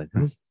it. I was like,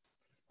 who's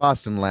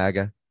Boston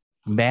Lager.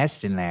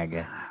 Bastin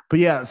Lager? But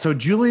yeah, so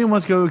Julian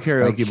wants to go to a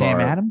karaoke Like Sam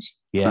bar. Adams?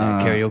 Yeah,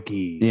 Uh,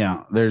 karaoke.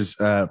 Yeah, there's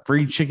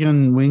free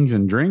chicken wings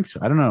and drinks.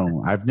 I don't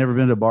know. I've never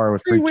been to a bar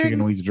with free Free chicken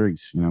wings. wings and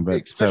drinks. You know,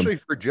 but Especially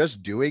for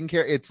just doing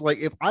care. It's like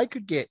if I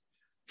could get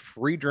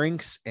free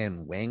drinks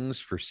and wings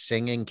for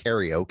singing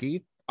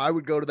karaoke, I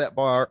would go to that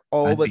bar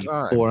all I'd the be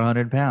time.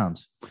 400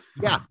 pounds.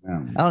 Yeah.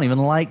 I don't even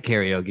like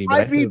karaoke. But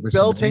I'd be do it for some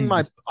belting my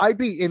wings. I'd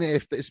be in it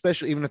if,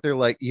 especially even if they're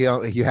like, you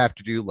know, you have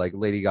to do like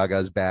Lady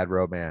Gaga's Bad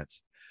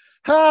Romance.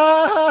 Ha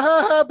ha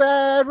ha, ha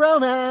bad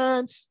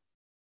romance.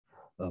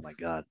 Oh my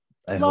god!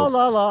 I La hope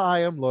la la, I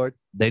am Lord.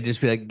 they just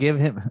be like, give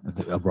him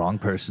a wrong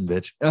person,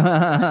 bitch.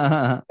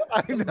 I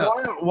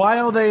know.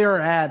 while they are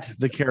at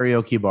the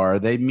karaoke bar,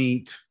 they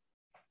meet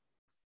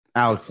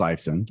Alex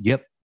Lifeson.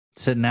 Yep,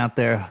 sitting out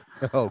there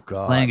Oh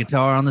god. playing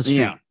guitar on the street.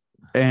 Yeah.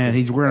 And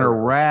he's wearing a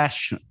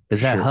rash.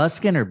 Is that shirt.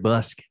 Huskin or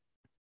Buskin?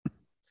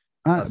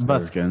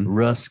 Buskin.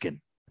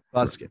 Ruskin.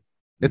 Buskin.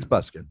 It's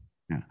Buskin.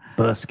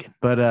 Buskin.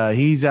 But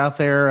he's out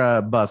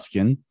there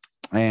busking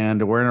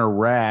and wearing a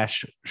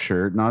rash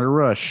shirt, not a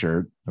rush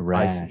shirt. A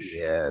rash.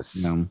 Yes.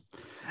 You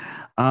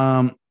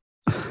know.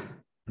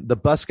 The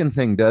buskin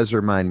thing does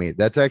remind me.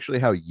 That's actually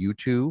how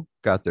U2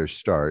 got their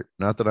start.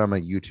 Not that I'm a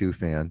U2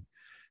 fan,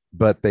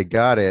 but they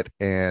got it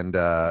and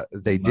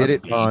they did Must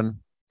it be. on.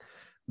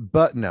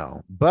 But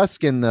no,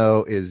 buskin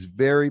though is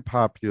very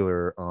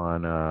popular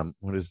on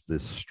what is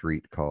this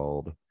street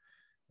called?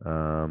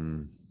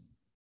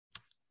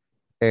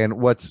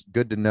 And what's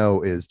good to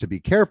know is to be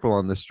careful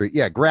on the street.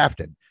 Yeah,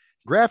 Grafton.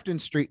 Grafton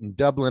Street in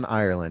Dublin,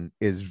 Ireland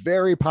is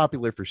very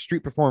popular for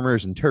street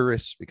performers and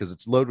tourists because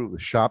it's loaded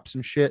with shops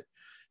and shit.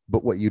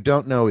 But what you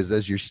don't know is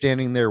as you're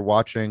standing there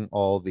watching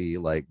all the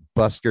like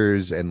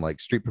buskers and like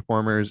street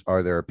performers,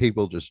 there are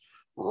people just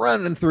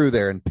running through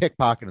there and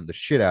pickpocketing the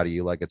shit out of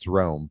you like it's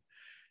Rome.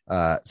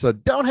 So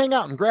don't hang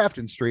out in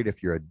Grafton Street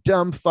if you're a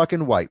dumb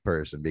fucking white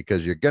person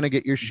because you're gonna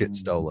get your shit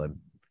stolen.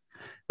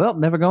 Well,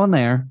 never going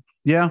there.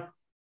 Yeah.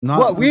 Not,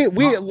 Well, we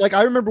like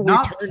I remember we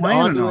not turned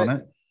planning onto on it.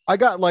 it. I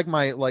got like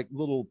my like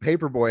little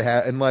paperboy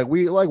hat, and like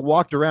we like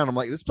walked around. I'm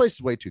like, this place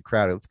is way too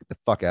crowded. Let's get the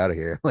fuck out of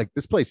here. Like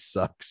this place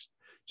sucks.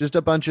 Just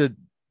a bunch of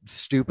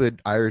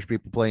stupid Irish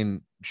people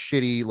playing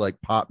shitty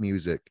like pop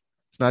music.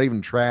 It's not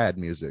even trad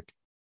music.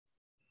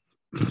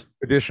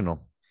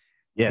 Traditional.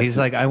 Yes. He's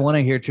like, I want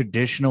to hear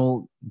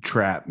traditional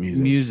trap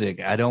music. music.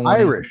 I don't want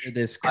to Irish. hear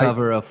this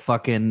cover of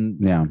fucking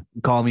Yeah.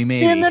 Call Me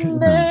Maybe. In the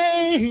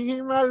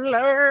name of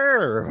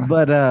love.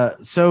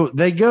 But so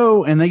they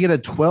go and they get a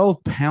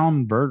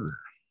 12-pound burger.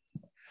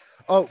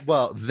 Oh,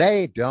 well,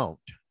 they don't.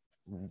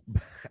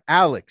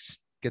 Alex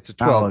gets a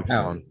 12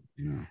 pound,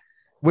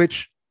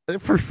 which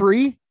for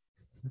free.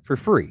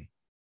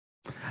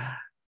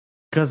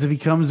 Because if he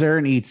comes there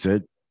and eats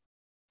it,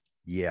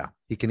 Yeah,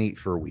 he can eat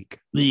for a week.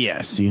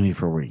 yes, you need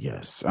for a week,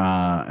 yes.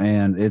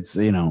 And it's,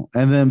 and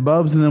then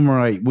Bubs and them were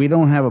like, we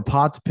don't have a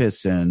pot to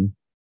piss in.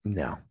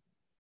 No.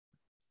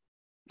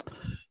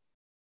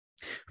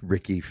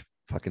 Ricky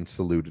fucking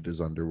saluted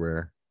his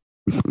underwear.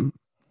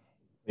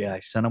 Yeah, I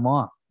sent him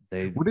off.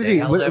 They, What did they he-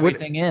 held what-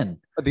 everything in.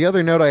 The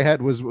other note I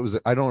had was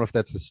I don't know if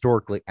that's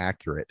historically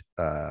accurate.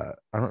 I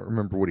don't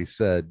remember what he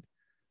said.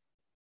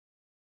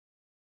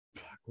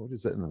 Fuck, what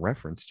is that in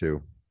reference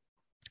to?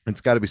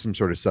 It's got to be some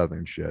sort of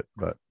Southern shit,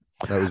 but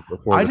that was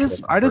before. I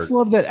just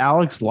love that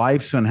Alex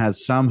Lifeson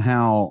has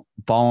somehow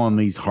fallen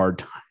these hard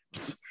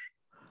times.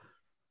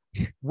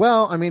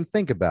 Well, I mean,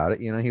 think about it.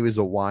 He was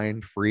a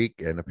wine freak,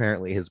 and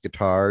apparently his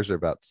guitars are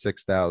about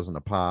 $6,000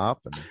 a pop.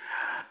 And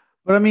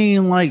But I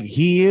mean, like,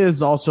 he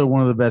is also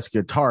one of the best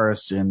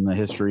guitarists in the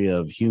history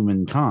of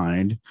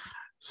humankind.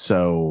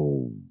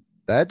 So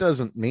that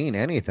doesn't mean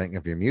anything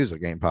if your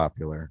music ain't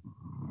popular.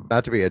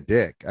 Not to be a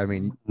dick. I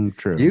mean,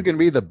 true. you can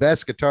be the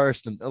best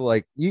guitarist, and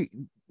like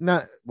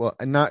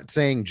I'm not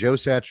saying Joe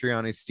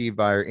Satriani, Steve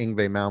Vai, or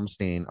Yngwie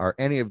Malmsteen are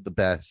any of the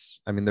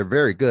best. I mean, they're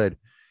very good,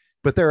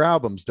 but their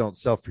albums don't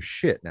sell for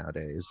shit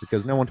nowadays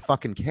because no one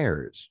fucking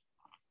cares.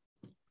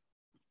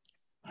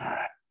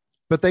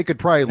 But they could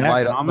probably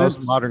light up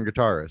most modern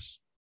guitarists.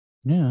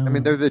 Yeah. I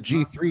mean, they're the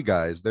G3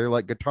 guys. They're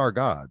like guitar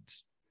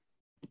gods.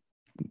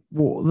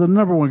 Well, the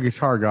number one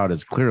guitar god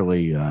is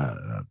clearly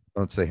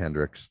Don't say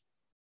Hendrix.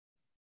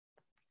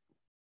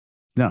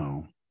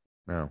 no,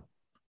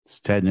 it's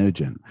Ted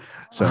Nugent.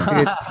 So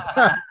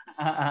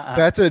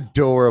That's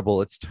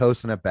adorable. It's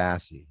Tosin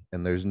Abasi,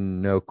 and there's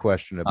no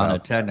question about On a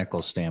it.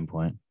 technical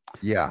standpoint.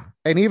 Yeah,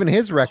 and even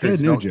his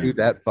records Ted don't Nugent. do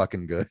that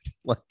fucking good.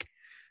 Like,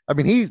 I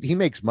mean, he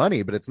makes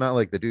money, but it's not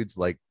like the dude's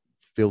like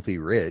filthy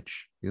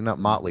rich. He's not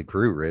Motley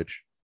Crue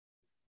rich.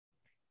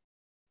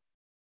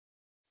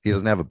 He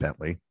doesn't have a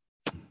Bentley.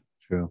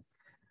 True.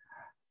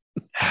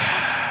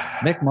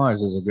 Mick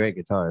Mars is a great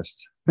guitarist.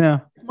 yeah,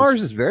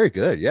 Mars is very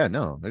good. Yeah,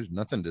 no, there's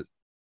nothing to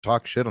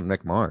talk shit on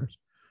Mick Mars.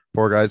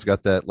 Poor guy's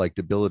got that like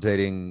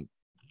debilitating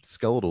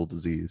skeletal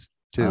disease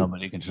too.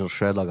 But he can still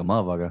shred like a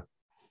motherfucker.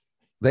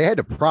 They had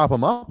to prop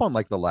him up on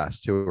like the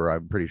last tour,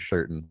 I'm pretty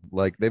certain.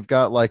 Like they've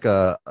got like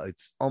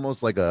it's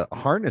almost like a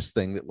harness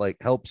thing that like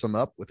helps him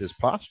up with his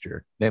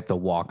posture. They have to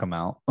walk him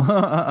out.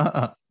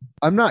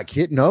 I'm not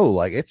kidding. No,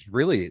 like it's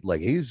really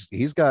like he's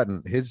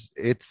gotten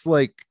it's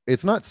like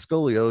it's not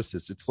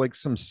scoliosis, it's like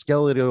some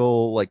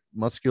skeletal like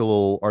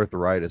muscular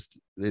arthritis.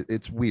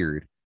 It's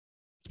weird.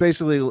 It's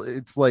basically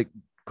it's like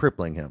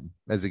crippling him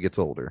as he gets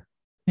older.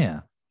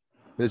 Yeah.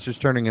 It's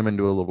just turning him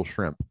into a little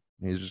shrimp.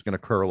 He's just gonna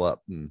curl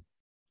up and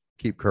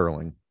keep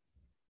curling.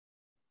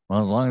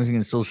 Well, as long as he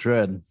can still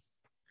shred.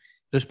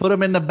 Just put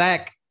him in the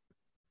back.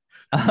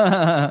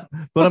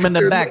 Put him in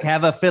the back.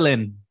 Have a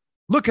fill-in.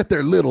 Look at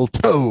their little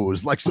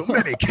toes, like so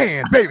many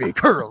can baby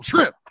curl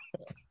shrimp.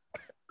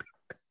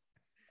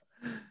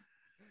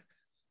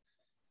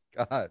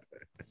 God.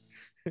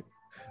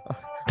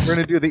 We're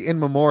gonna do the in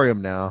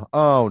memoriam now.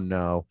 Oh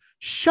no.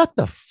 Shut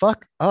the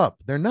fuck up.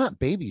 They're not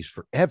babies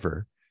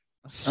forever.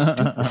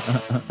 Stupid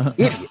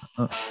idiot.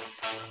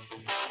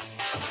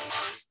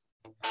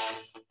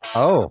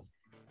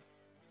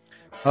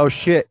 Oh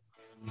shit.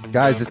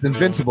 Guys, it's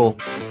Invincible.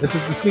 This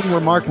is the scene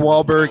where Mark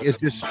Wahlberg is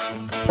just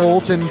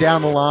bolting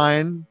down the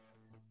line.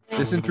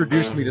 This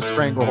introduced me to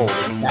Stranglehold.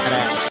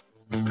 Badass.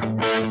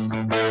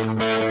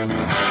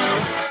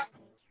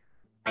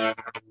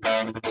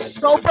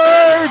 Go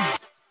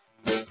Birds!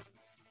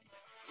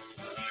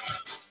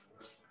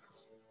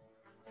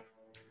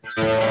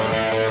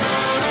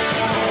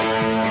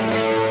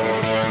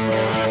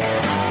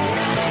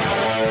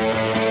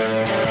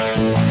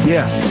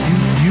 yeah.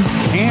 You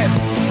can't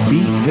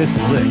beat this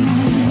lick.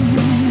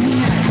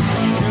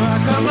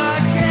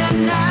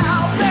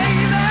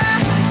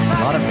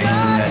 A lot of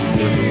bands had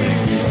good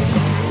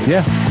licks.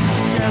 Yeah.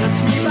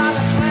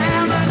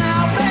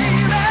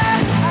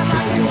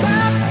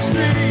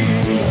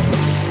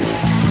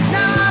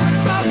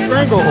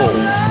 Stranglehold.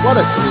 What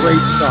a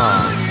great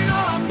song.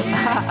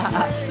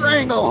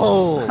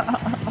 Stranglehold.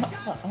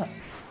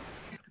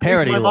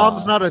 Parody My law.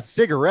 mom's not a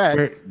cigarette.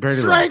 Parody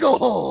law.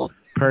 Stranglehold.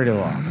 Parody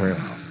law.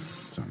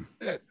 So.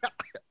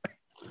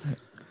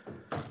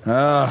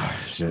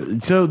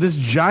 Shit. So this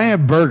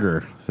giant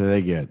burger that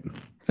they get. I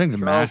think the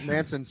Charles mash.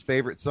 Manson's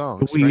favorite song.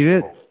 Can we eat it?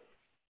 Stranglehold.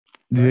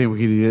 Do you think we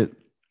could eat it?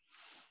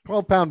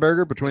 12-pound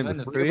burger between the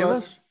Between three of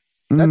us.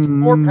 That's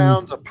 4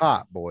 pounds a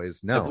pop,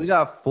 boys. No, If we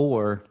got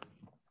four,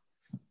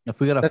 That's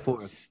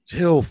fourth,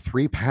 still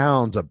 3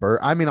 pounds a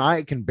burger. I mean,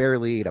 I can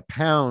barely eat a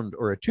pound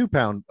or a 2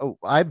 pound. Oh,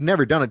 I've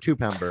never done a 2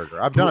 pound burger.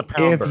 I've done a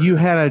pound. If burger. you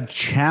had a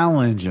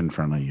challenge in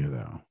front of you,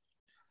 though,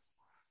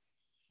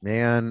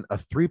 Man, a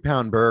 3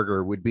 pound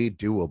burger would be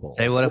doable.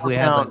 hey, what if we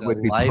had like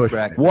a light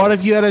bracket? what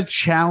if you had a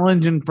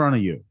challenge in front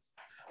of you?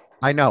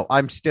 I know.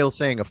 I'm still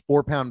saying a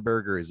 4 pound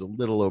burger is a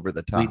little over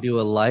the top. We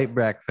do a light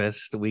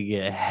breakfast. We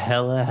get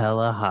hella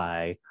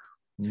high.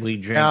 We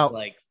drink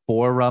like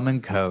 4 rum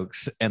and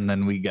cokes, and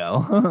then we go.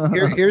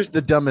 Here's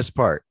the dumbest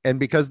part. And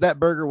because that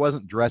burger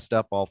wasn't dressed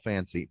up all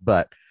fancy,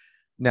 but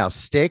now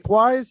steak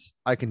wise,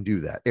 I can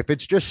do that. If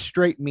it's just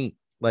straight meat,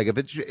 like if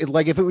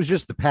it was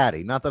just the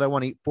patty, not that I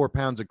want to eat 4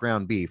 pounds of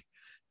ground beef,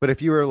 but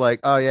if you were like,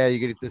 oh yeah, you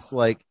get this,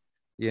 like,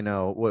 you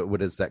know, what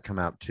does that come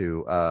out to?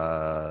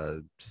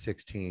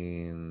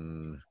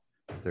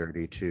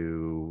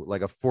 1632,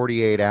 like a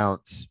 48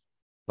 ounce,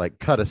 like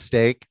cut of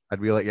steak. I'd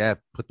be like, yeah,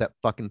 put that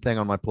fucking thing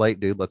on my plate,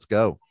 dude. Let's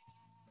go.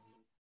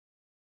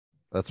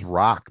 Let's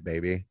rock,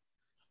 baby.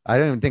 I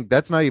don't even think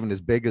that's not even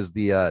as big as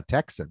the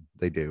Texan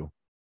they do.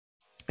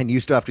 And you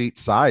used to have to eat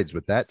sides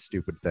with that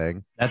stupid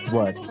thing. That's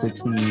what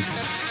 60.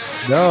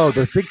 No,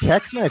 the big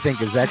Texan, I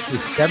think, is actually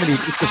 70.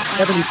 It's a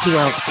 72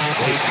 ounce.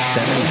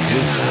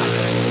 72.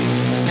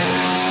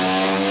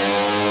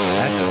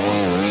 That's a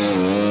horse.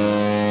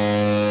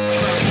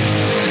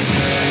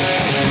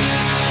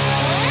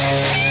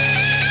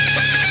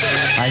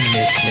 I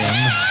miss him.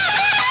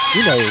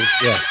 You know,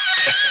 yeah.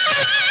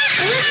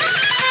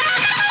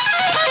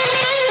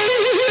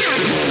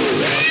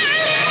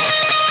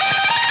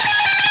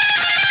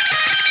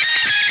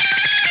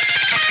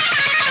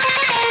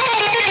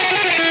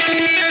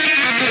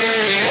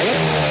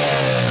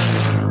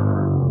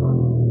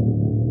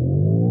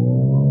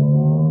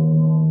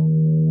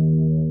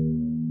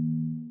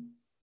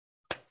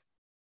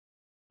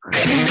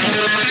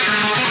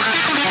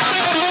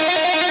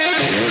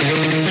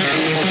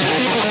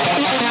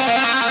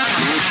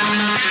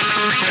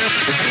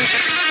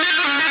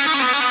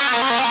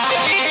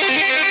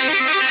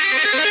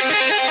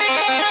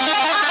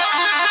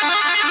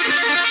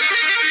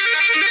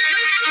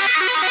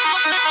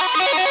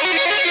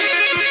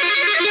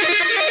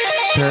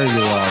 Very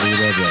well. We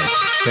love this.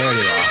 Very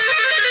well.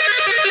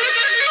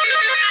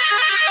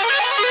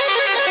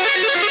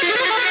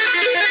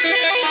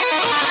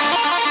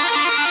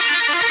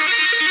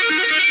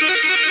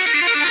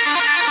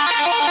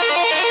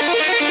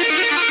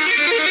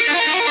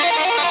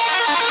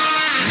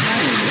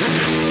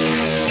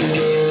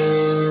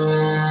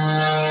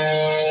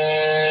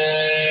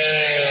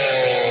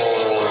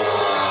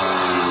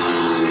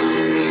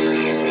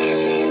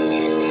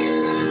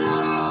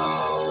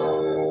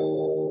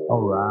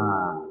 All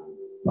right.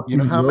 You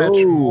know how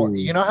much more,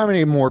 you know how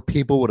many more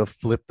people would have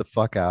flipped the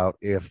fuck out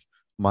if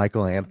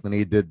Michael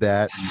Anthony did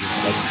that,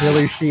 like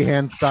Billy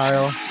Sheehan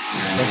style,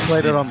 and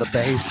played it on the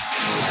bass.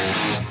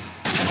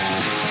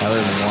 That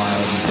would have been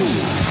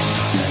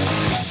wild.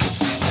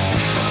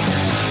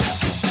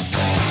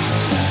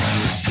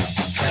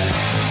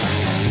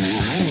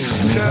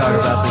 We talk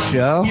about the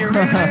show?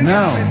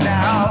 No.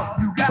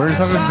 We're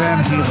talking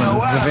Van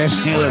Halen. This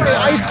is a Van Halen. Hey,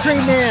 Ice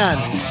Cream Man.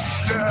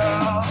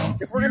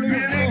 If we're gonna do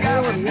Van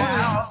Halen,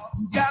 yeah.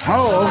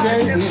 Oh, okay.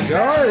 We're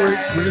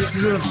just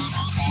doing a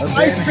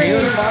Van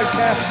Halen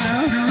podcast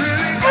now.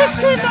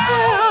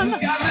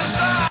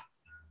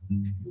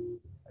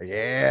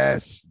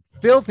 Yes,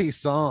 filthy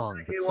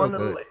song. But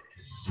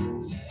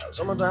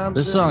so good.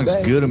 This song's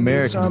good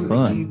American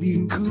fun.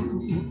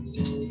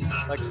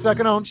 Like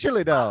sucking on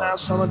chili dog.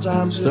 Sucking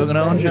on Sucking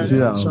on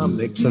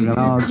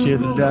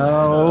chili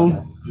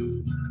dog.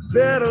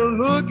 Better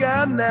look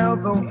out now,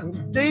 though.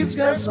 Dave's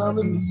got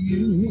something for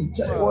you.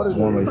 Tell you what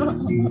it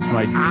is. It's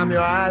my I'm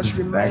your ice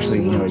cream actually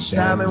man. one of my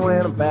Stop me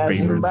when I'm dad's passing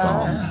favorite by.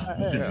 songs.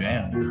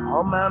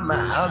 On my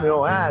mind, I'm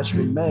your ice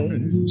cream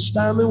man.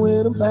 Stop me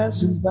when I'm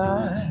passing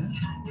by.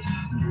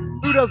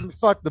 Who doesn't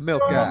fuck the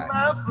milk All guy?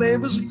 my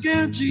flavors are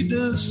guaranteed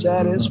to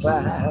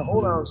satisfy.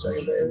 Hold on a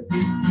second, baby.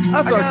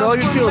 I fucked all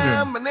your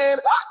children.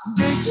 Banana,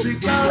 Dixie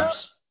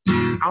cups.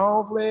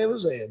 All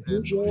flavors and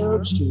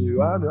push-ups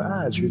too. I'm your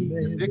ice cream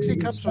man. Dixie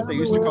cups, what they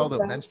used to call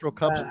the menstrual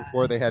cups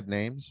before they had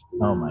names.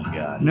 Oh my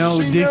god. No,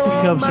 See, Dixie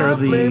all cups my are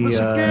the flavors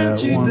are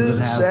guaranteed ones to that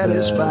have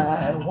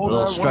satisfy. the Hold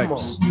little on,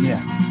 stripes. one more.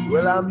 yeah.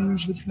 Well, I'm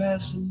usually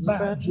passing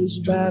by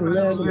just about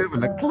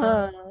 11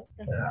 o'clock.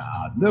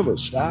 I never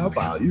stop.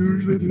 I'm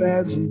usually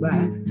passing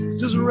by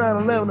just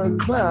around 11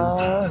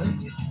 o'clock.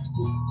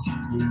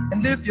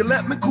 And if you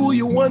let me cool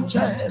you one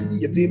time,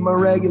 you'll be my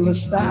regular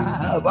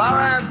stop. All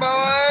right,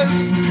 boys.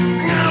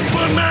 I'm gonna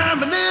put my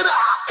banana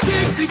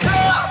Dixie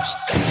cups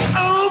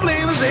on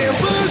flavors and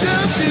push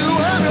up to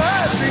 100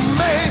 ice cream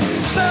man.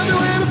 Stop me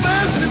when I'm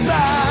passing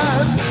by.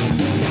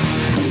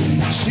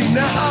 See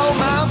now all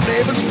my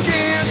flavors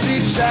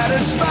guaranteed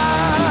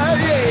satisfy.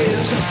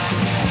 Yes.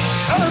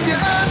 I'm your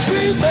ice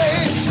cream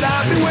man.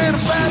 Stop me when I'm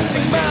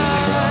passing by.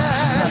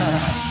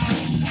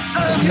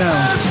 I'm your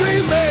ice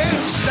cream man.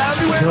 Stop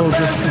Kill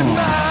this song.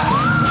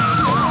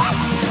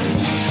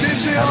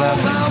 This is How all about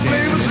my James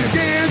favors Taylor?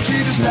 again. She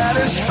to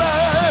satisfy.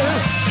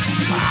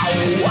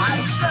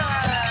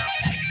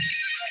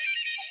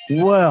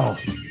 Well,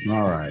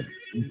 all right.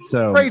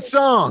 So Great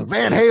song,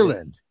 Van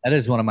Halen. That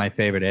is one of my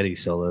favorite Eddie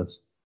solos.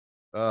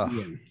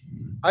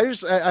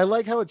 I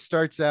like how it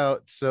starts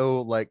out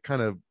so like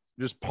kind of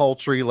just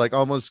paltry, like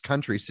almost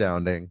country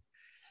sounding,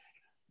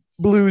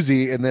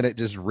 bluesy, and then it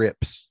just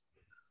rips.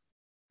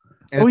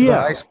 And it's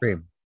about ice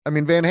cream. I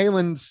mean, Van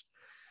Halen's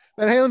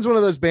one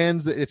of those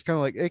bands that it's kind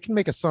of like it can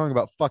make a song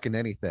about fucking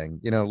anything,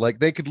 you know, like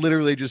they could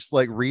literally just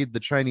like read the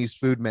Chinese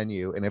food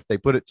menu, and if they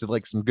put it to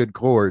like some good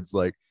chords,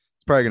 like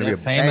it's probably gonna be a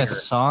famous banger.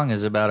 song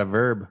is about a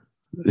verb.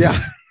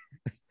 Yeah.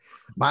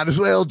 Might as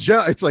well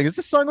jump. It's like, is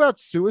this song about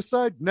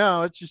suicide?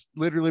 No, it's just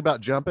literally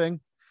about jumping.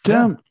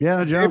 jump.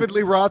 Yeah, jump. David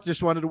Lee Roth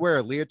just wanted to wear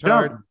a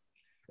leotard, Jump.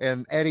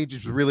 and Eddie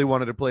just really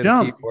wanted to play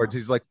Jump. the keyboards.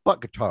 He's like,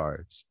 fuck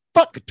guitars.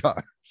 Fuck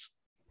guitars.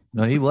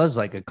 No, he was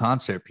like a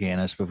concert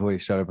pianist before he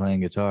started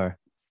playing guitar.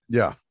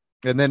 Yeah.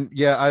 And then,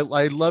 yeah,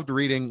 I loved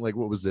reading, like,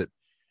 what was it?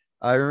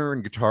 I remember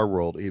in Guitar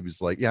World, he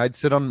was like, yeah, I'd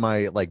sit on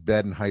my like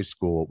bed in high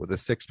school with a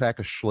 6-pack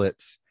of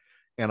Schlitz,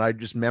 and I'd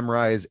just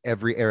memorize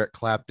every Eric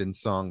Clapton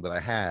song that I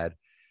had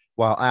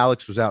while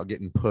Alex was out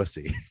getting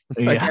pussy.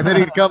 Like, and then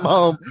he'd come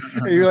home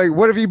and you're like,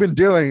 what have you been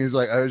doing? He's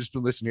like, I've just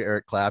been listening to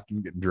Eric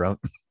Clapton getting drunk.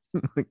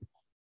 Like,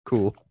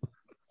 cool.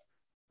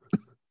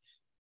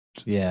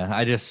 Yeah,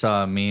 I just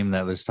saw a meme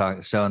that was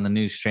talking. So in the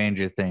new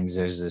Stranger Things,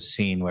 there's this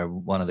scene where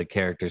one of the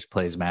characters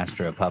plays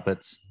Master of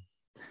Puppets.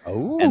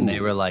 Oh, And they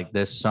were like,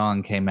 this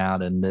song came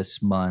out in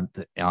this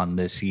month on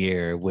this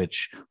year,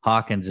 which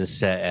Hawkins is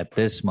set at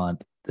this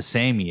month the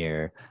same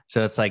year.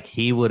 So it's like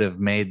he would have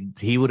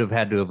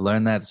had to have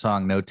learned that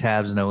song, no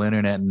tabs, no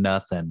internet,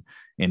 nothing,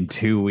 in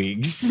 2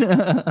 weeks.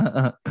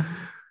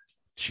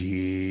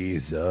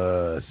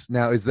 Jesus.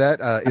 Now, is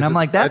that And I'm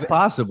like, that's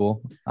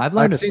possible. I've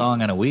learned a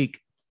song in a week.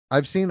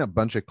 I've seen a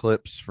bunch of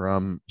clips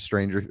from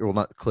Stranger, well,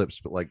 not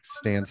clips, but like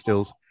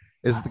standstills.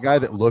 Is it the guy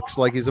that looks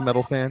like he's a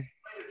metal fan?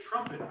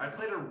 Trumpet. I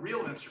played a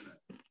real instrument.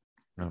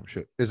 Oh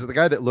shit! Is it the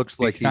guy that looks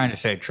like Trying he's?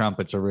 to say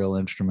trumpet's a real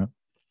instrument.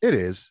 It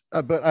is,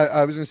 but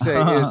I was gonna say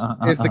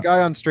is the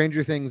guy on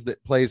Stranger Things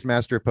that plays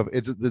Master of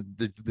Puppets? Is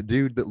it the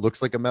dude that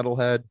looks like a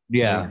metalhead?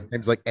 Yeah. His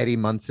name's like Eddie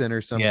Munson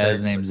or something. Yeah,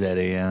 his name's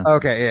Eddie. Yeah,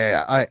 Okay,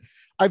 yeah.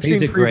 I've he's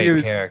seen a great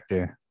previews,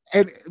 character.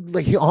 and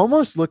like he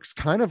almost looks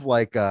kind of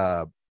like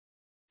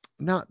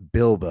not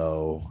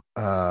Bilbo.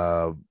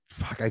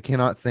 Fuck, I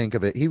cannot think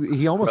of it.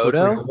 He almost looks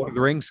like a Lord of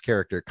the Rings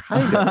character,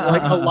 kind of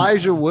like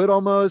Elijah Wood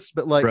almost,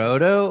 but like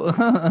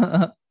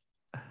Frodo.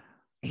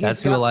 he's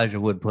That's who got-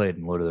 Elijah Wood played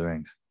in Lord of the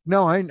Rings.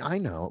 No, I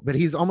know, but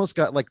he's almost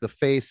got like the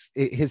face.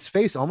 His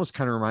face almost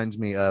kind of reminds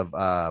me of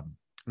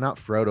not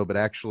Frodo, but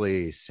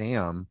actually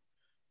Sam,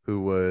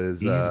 who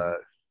was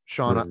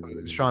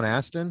Sean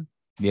Astin.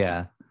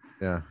 Yeah.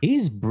 Yeah,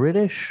 He's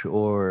British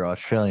or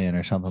Australian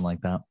or something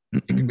like that.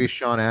 it could be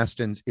Sean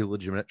Astin's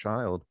illegitimate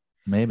child.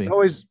 Maybe.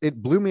 It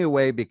blew me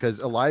away because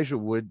Elijah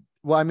Wood.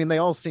 Well, I mean, they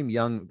all seem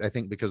young, I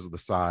think, because of the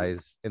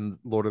size in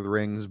Lord of the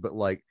Rings, but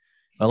like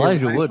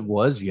Elijah Wood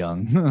was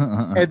young.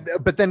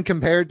 but then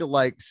compared to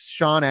like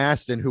Sean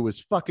Astin, who was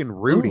fucking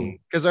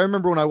Rudy, because I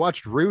remember when I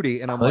watched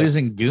Rudy, and I'm He like, was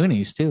in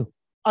Goonies too.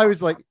 I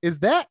was like, is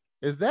that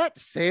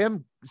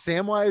Samwise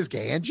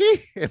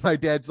Gamgee? And my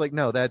dad's like,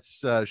 no,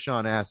 that's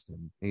Sean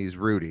Astin. He's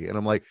Rudy. And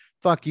I'm like,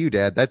 fuck you,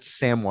 Dad. That's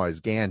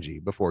Samwise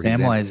Gamgee before he's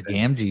Samwise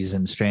Gamgee's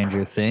in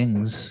Stranger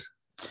Things.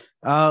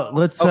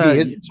 Let's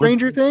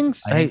Stranger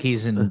Things. I think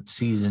he's in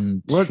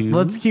season 2.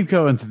 Let's keep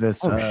going through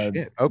this.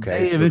 Okay.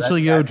 They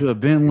eventually go to a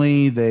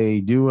Bentley. They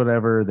do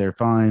whatever. They're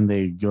fine.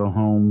 They go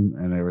home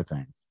and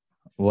everything.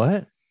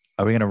 What?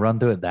 Are we going to run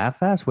through it that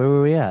fast? Where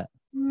were we at?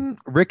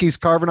 Ricky's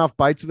carving off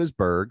bites of his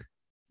burg.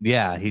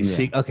 Yeah,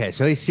 okay.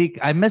 So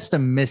I missed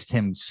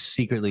him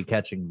secretly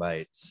catching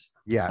bites.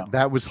 Yeah,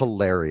 that was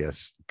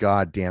hilarious.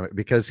 God damn it.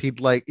 Because he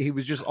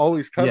was just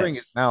always covering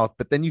his mouth,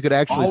 but then you could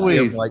actually see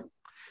him like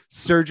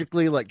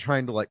surgically like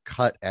trying to like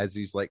cut as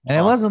he's like, and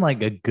it wasn't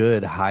like a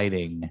good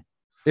hiding.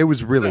 It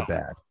was really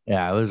bad.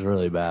 Yeah, it was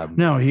really bad.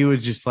 No, he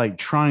was just like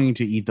trying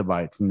to eat the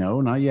bites.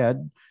 No, not yet.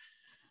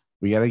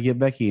 We got to get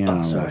Becky in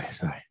on this.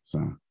 Sorry.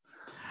 So,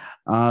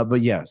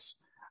 but yes,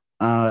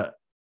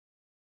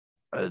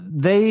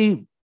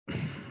 they.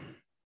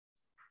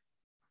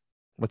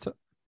 What's up?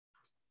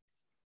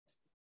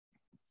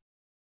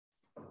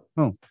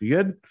 Oh, you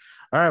good?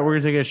 All right, we're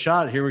gonna take a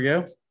shot. Here we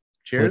go.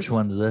 Cheers. Which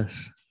one's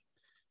this?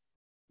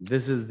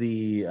 This is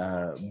the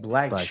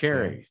black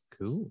cherry.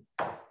 Cool.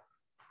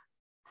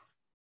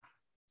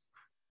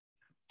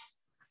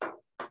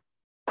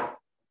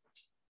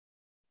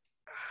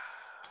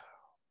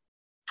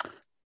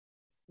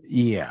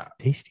 Yeah,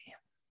 Tasty.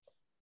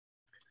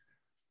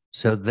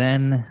 So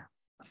then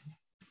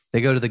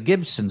they go to the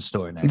Gibson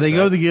store next. They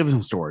go to the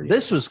Gibson store.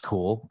 This was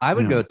cool. I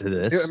would go to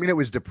this. I mean, it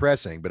was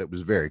depressing, but it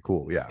was very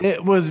cool. Yeah.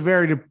 It was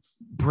very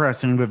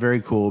depressing, but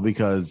very cool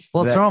because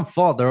It's their own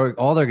fault.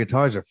 All their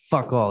guitars are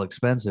fuck all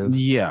expensive.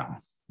 Yeah.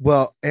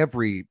 Well, I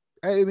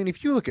mean,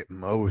 if you look at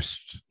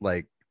most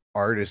like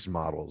artist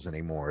models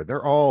anymore.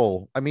 They're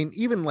all, I mean,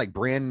 even like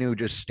brand new,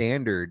 just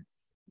standard,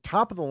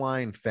 top of the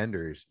line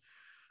Fenders.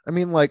 I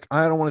mean, like,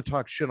 I don't want to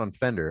talk shit on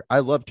Fender. I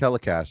love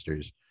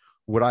Telecasters.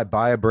 Would I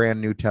buy a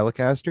brand new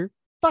Telecaster?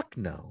 Fuck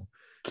no.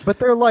 But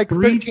they're like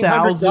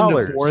 $3,000 to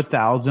 $1,300.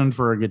 $4,000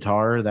 for a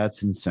guitar.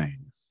 That's insane.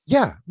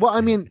 Yeah. Well,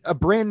 I mean, a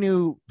brand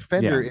new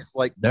Fender is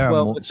like There are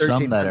 12 to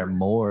some that are 1300.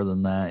 more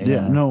than that.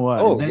 Yeah. No.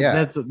 What? Oh,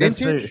 yeah. That's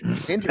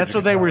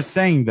what they were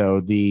saying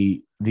though.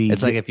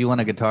 It's like if you want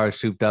a guitar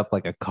souped up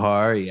like a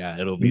car,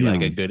 it'll be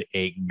like a good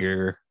 8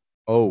 gear.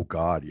 Oh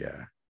God,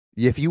 yeah.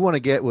 If you want to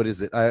get, what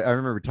is it? I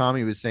remember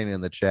Tommy was saying in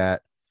the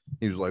chat,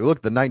 he was like,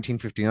 look, the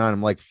 1959.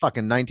 I'm like,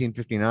 fucking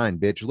 1959,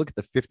 bitch. Look at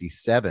the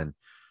 57.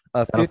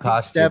 A That'll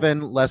cost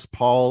 57 Les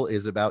Paul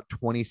is about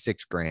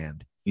 26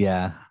 grand.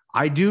 Yeah.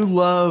 I do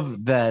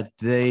love that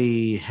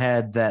they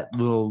had that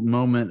little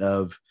moment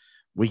of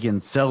we can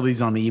sell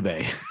these on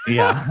eBay.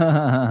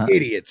 Yeah.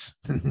 Idiots.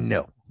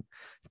 No,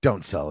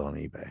 don't sell it on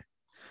eBay.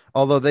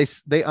 Although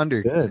they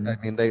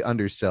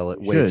undersell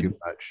it way too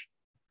much.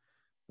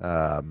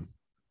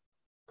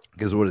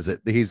 Because what is it?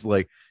 He's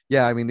like,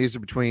 yeah, I mean, these are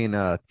between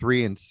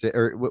 3 and 6,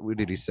 or what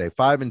did he say?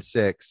 5 and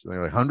 6. And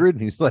they're like 100.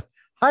 And he's like,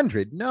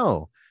 100?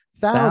 No,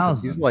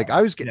 1,000. He's like,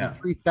 I was getting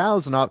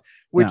 3,000 off,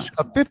 which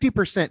a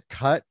 50%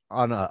 cut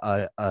on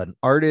an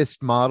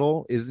artist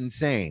model is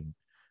insane.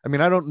 I mean,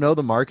 I don't know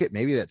the market.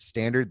 Maybe that's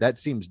standard. That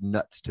seems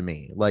nuts to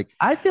me. Like,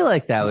 I feel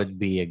like that would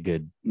be a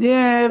good.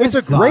 Yeah, it's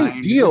a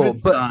great deal,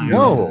 but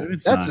no,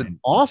 that's an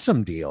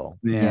awesome deal.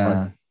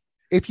 Yeah.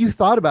 If you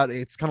thought about it,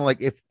 it's kind of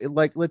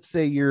like let's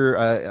say you're,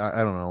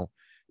 I don't know,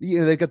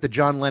 they got the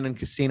John Lennon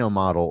Casino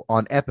model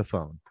on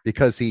Epiphone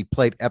because he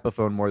played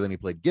Epiphone more than he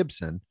played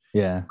Gibson.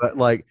 Yeah. But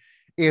like,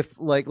 if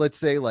like, let's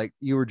say like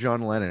you were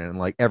John Lennon and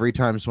like every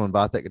time someone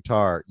bought that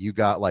guitar, you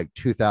got like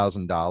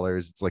 $2,000.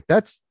 It's like,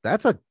 that's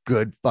a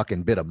good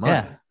fucking bit of money.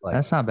 Yeah, like,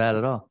 that's not bad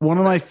at all. One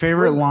of my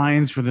favorite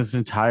lines for this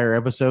entire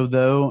episode,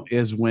 though,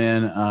 is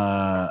when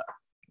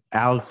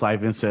Alex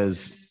Lifeman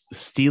says,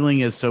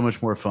 stealing is so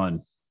much more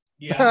fun.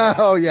 Yeah.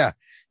 Oh yeah.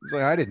 He's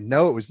like, I didn't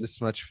know it was this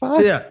much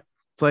fun. Yeah.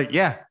 It's like,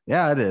 yeah,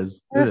 it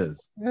is. It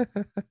is.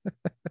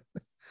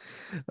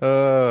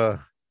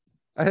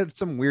 I had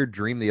some weird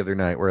dream the other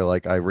night where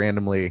like I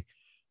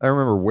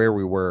remember where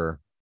we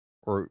were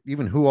or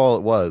even who all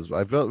it was.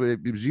 I felt it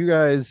was you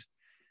guys.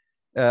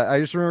 I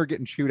just remember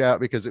getting chewed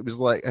out because it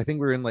was like, I think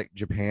we were in like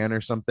Japan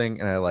or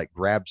something. And I like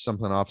grabbed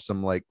something off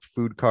some like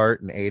food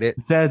cart and ate it.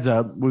 It adds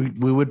up.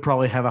 We would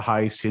probably have a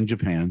heist in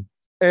Japan.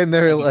 And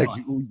they're like,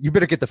 you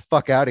better get the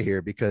fuck out of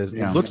here because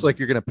it looks like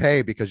you're going to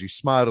pay because you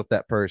smiled at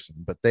that person,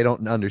 but they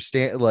don't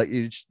understand. Like,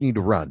 you just need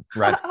to run.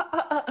 Right.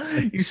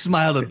 You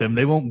smiled at them.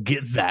 They won't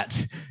get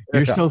that.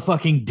 You're so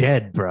fucking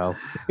dead, bro.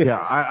 Yeah.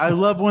 I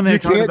love when they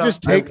talk about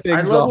just take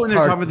things I love off when they're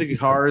parts. talking about the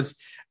guitars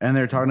and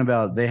they're talking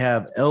about they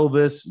have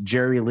Elvis,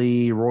 Jerry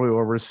Lee, Roy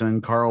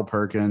Orbison, Carl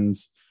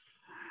Perkins.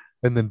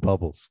 And then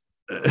Bubbles.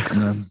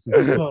 Yeah.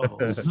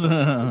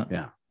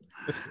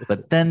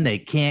 But then they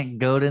can't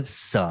go to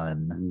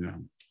Sun. Yeah.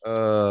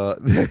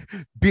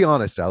 Be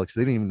honest, Alex.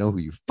 They didn't even know who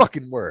you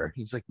fucking were.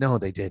 He's like, no,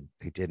 they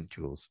didn't,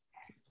 Jules.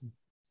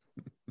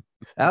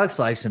 Alex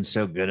Lifeson's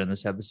so good in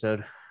this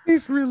episode.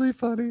 He's really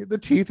funny. The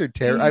teeth are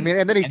terrible. I mean,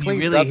 and then he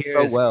cleans really up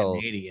hears so well.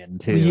 Canadian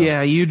too.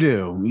 Yeah, you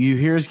do. You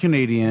hear his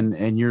Canadian,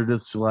 and you're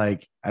just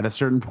like, at a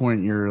certain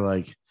point, you're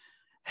like,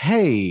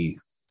 hey,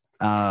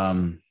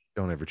 Don't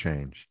ever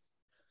change.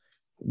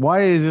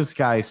 why is this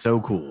guy so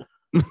cool?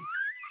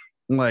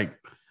 Like,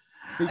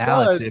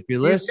 Alex, if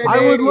you're listening,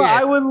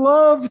 I would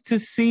love to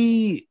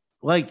see,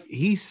 like,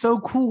 he's so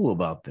cool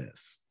about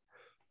this.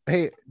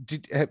 Hey,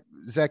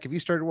 Zach, have you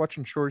started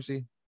watching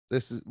Shoresy?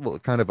 This is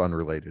kind of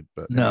unrelated,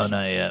 but no,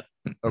 not yet.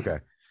 Okay.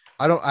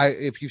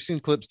 If you've seen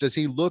clips, does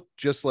he look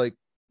just like,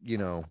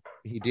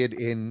 he did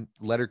in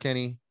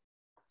Letterkenny?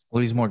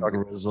 Well, he's more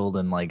grizzled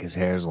and like his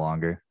hair's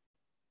longer.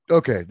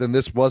 Okay, then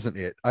this wasn't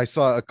it. I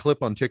saw a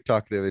clip on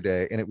TikTok the other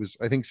day, and it was,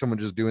 I think someone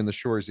just doing the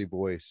Shoresy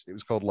voice. It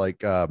was called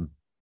like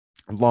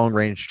long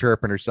range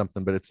chirping or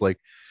something, but it's like,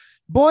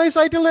 boys,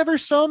 I deliver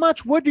so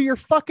much wood to your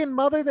fucking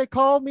mother. They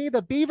call me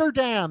the Beaver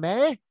Dam,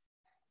 eh?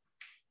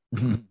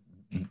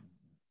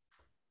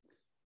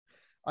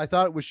 I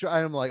thought it was.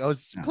 I'm like, oh,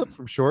 it's a clip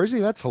from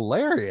Shoresy. That's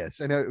hilarious.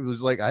 And it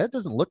was like, it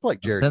doesn't look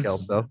like Jared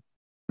Kelso.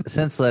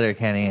 Since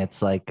Letterkenny,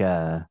 it's like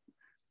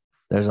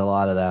there's a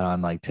lot of that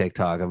on like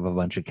TikTok of a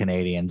bunch of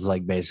Canadians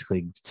like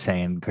basically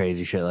saying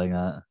crazy shit like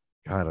that.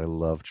 God, I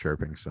love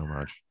chirping so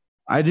much.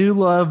 I do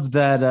love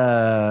that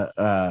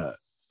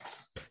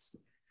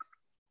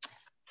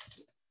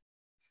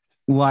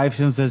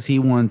Lifeson says he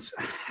wants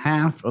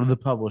half of the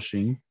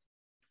publishing.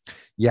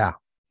 Yeah.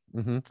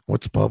 Mm-hmm.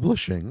 What's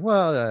publishing?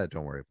 Well,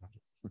 don't worry about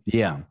it.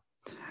 Yeah.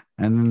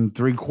 And then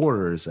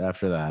 3/4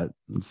 after that.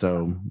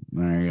 So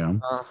there you go.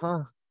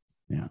 Uh-huh.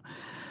 Yeah.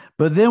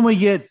 But then we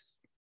get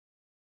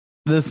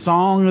the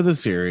song of the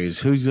series,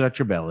 Who's Got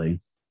Your Belly?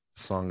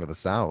 Song of the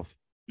South.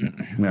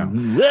 Yeah.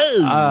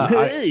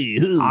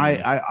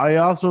 I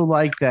also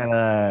like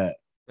that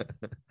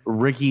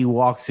Ricky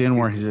walks in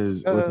with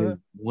his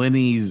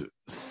Lenny's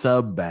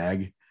sub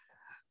bag.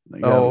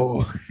 Like,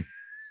 Oh,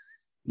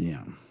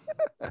 yeah.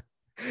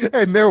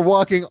 and they're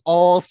walking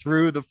all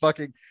through the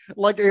fucking,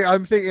 like,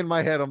 I'm thinking in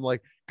my head, I'm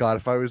like, God,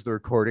 if I was the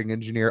recording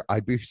engineer,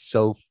 I'd be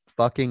so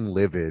fucking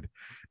livid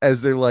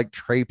as they're like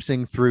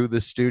traipsing through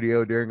the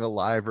studio during a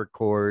live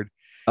record.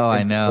 Oh, I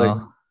And,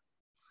 know.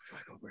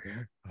 like, over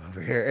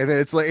here. And then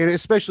it's like, and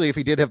especially if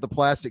he did have the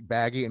plastic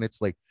baggie, and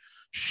it's like,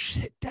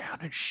 sit down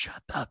and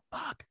shut the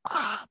fuck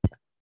up.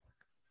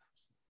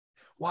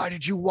 Why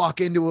did you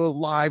walk into a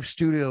live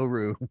studio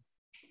room?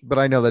 But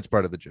I know that's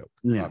part of the joke.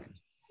 Yeah.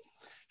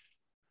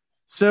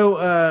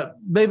 So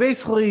they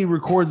basically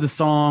record the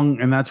song,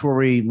 and that's where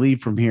we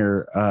leave from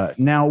here.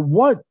 Now,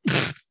 what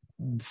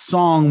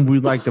song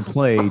we'd like to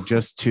play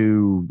just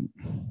to...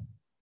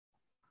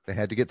 They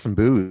had to get some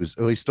booze.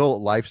 Oh, he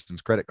stole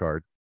Lifeson's credit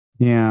card.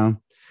 Yeah.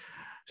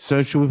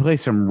 So should we play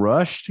some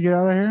Rush to get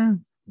out of here?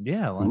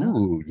 Yeah, why not?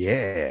 Ooh,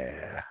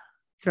 yeah.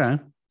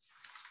 Okay.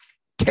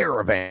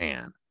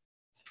 Caravan.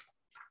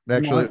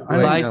 Actually,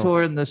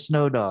 Lightor and the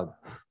Snow Dog.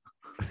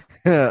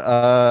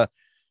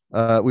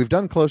 we've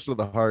done Close to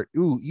the Heart.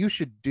 Ooh, you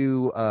should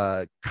do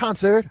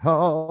Concert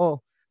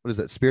Hall. What is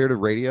that? Spirit of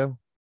Radio?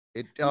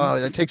 It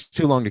takes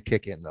too long to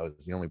kick in, though.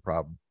 Is the only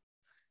problem.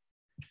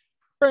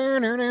 Well,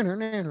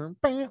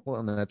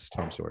 and that's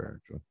Tom Sawyer.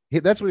 Actually,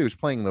 that's what he was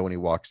playing though when he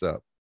walks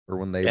up, or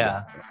when they.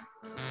 Yeah.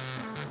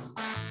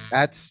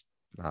 That's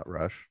not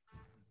Rush.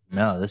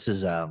 No, this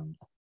is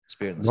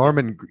Spirit. of the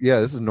Norman.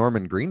 Yeah, this is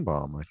Norman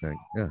Greenbaum, I think.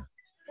 Yeah.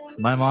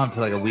 My mom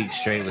for like a week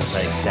straight was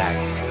like, Zach,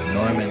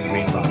 Norman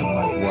Greenbaum.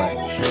 I'm like,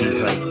 what? He's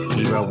like,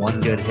 he wrote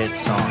one good hit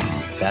song.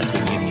 That's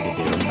what you need to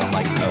do. And I'm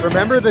like, okay.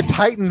 Remember the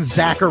Titans,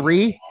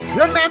 Zachary?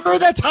 Remember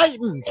the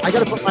Titans. I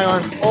gotta put my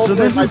arm. So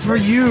this is for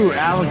you,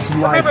 Alex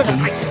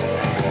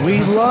Lifeson. We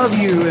love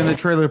you in the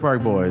Trailer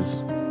Park Boys.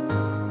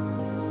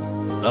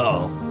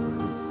 Oh.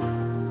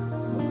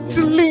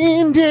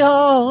 Celine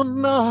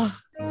Dion.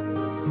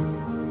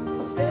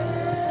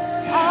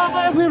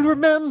 I will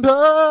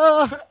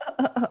remember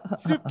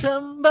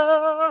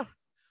September.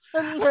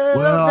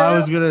 Well,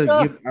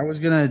 I was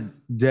gonna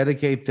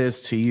dedicate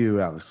this to you,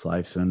 Alex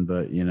Lifeson,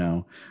 but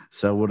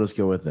so we'll just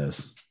go with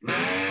this.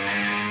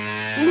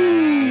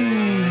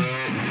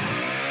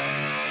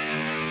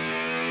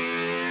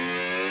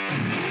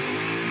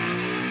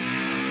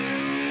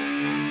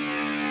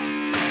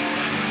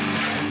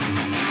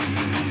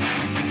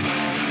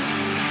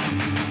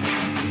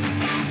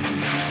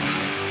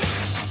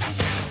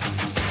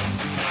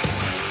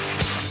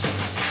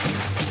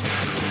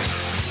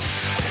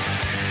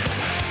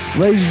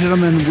 Ladies and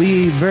gentlemen,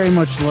 we very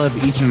much love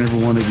each and every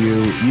one of you.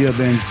 You have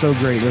been so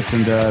great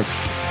listening to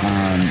us.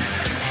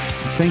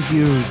 Thank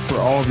you for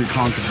all of your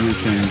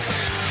contributions.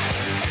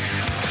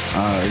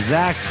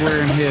 Zach's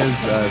wearing his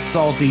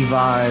salty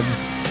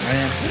vibes.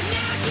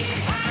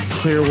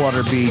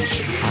 Clearwater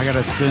Beach. I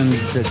gotta send.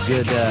 It's a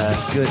good.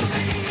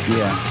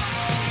 Yeah.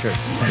 Sure.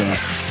 Yeah.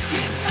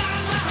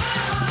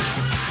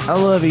 I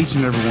love each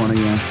and every one of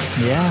you.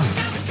 Yeah.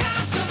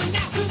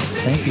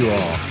 Thank you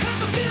all.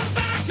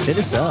 Hit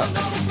us up.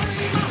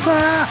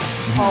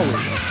 Always.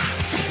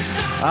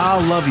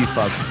 I love you,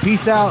 fucks.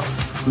 Peace out.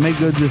 Make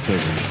good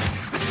decisions.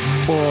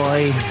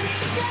 Boy.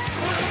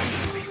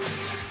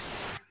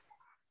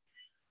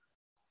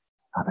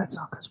 Oh, that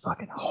song is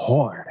fucking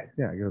hard.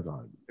 Yeah, it goes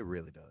on. It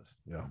really does.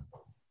 Yeah.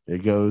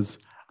 It goes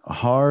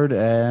hard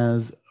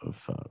as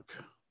fuck.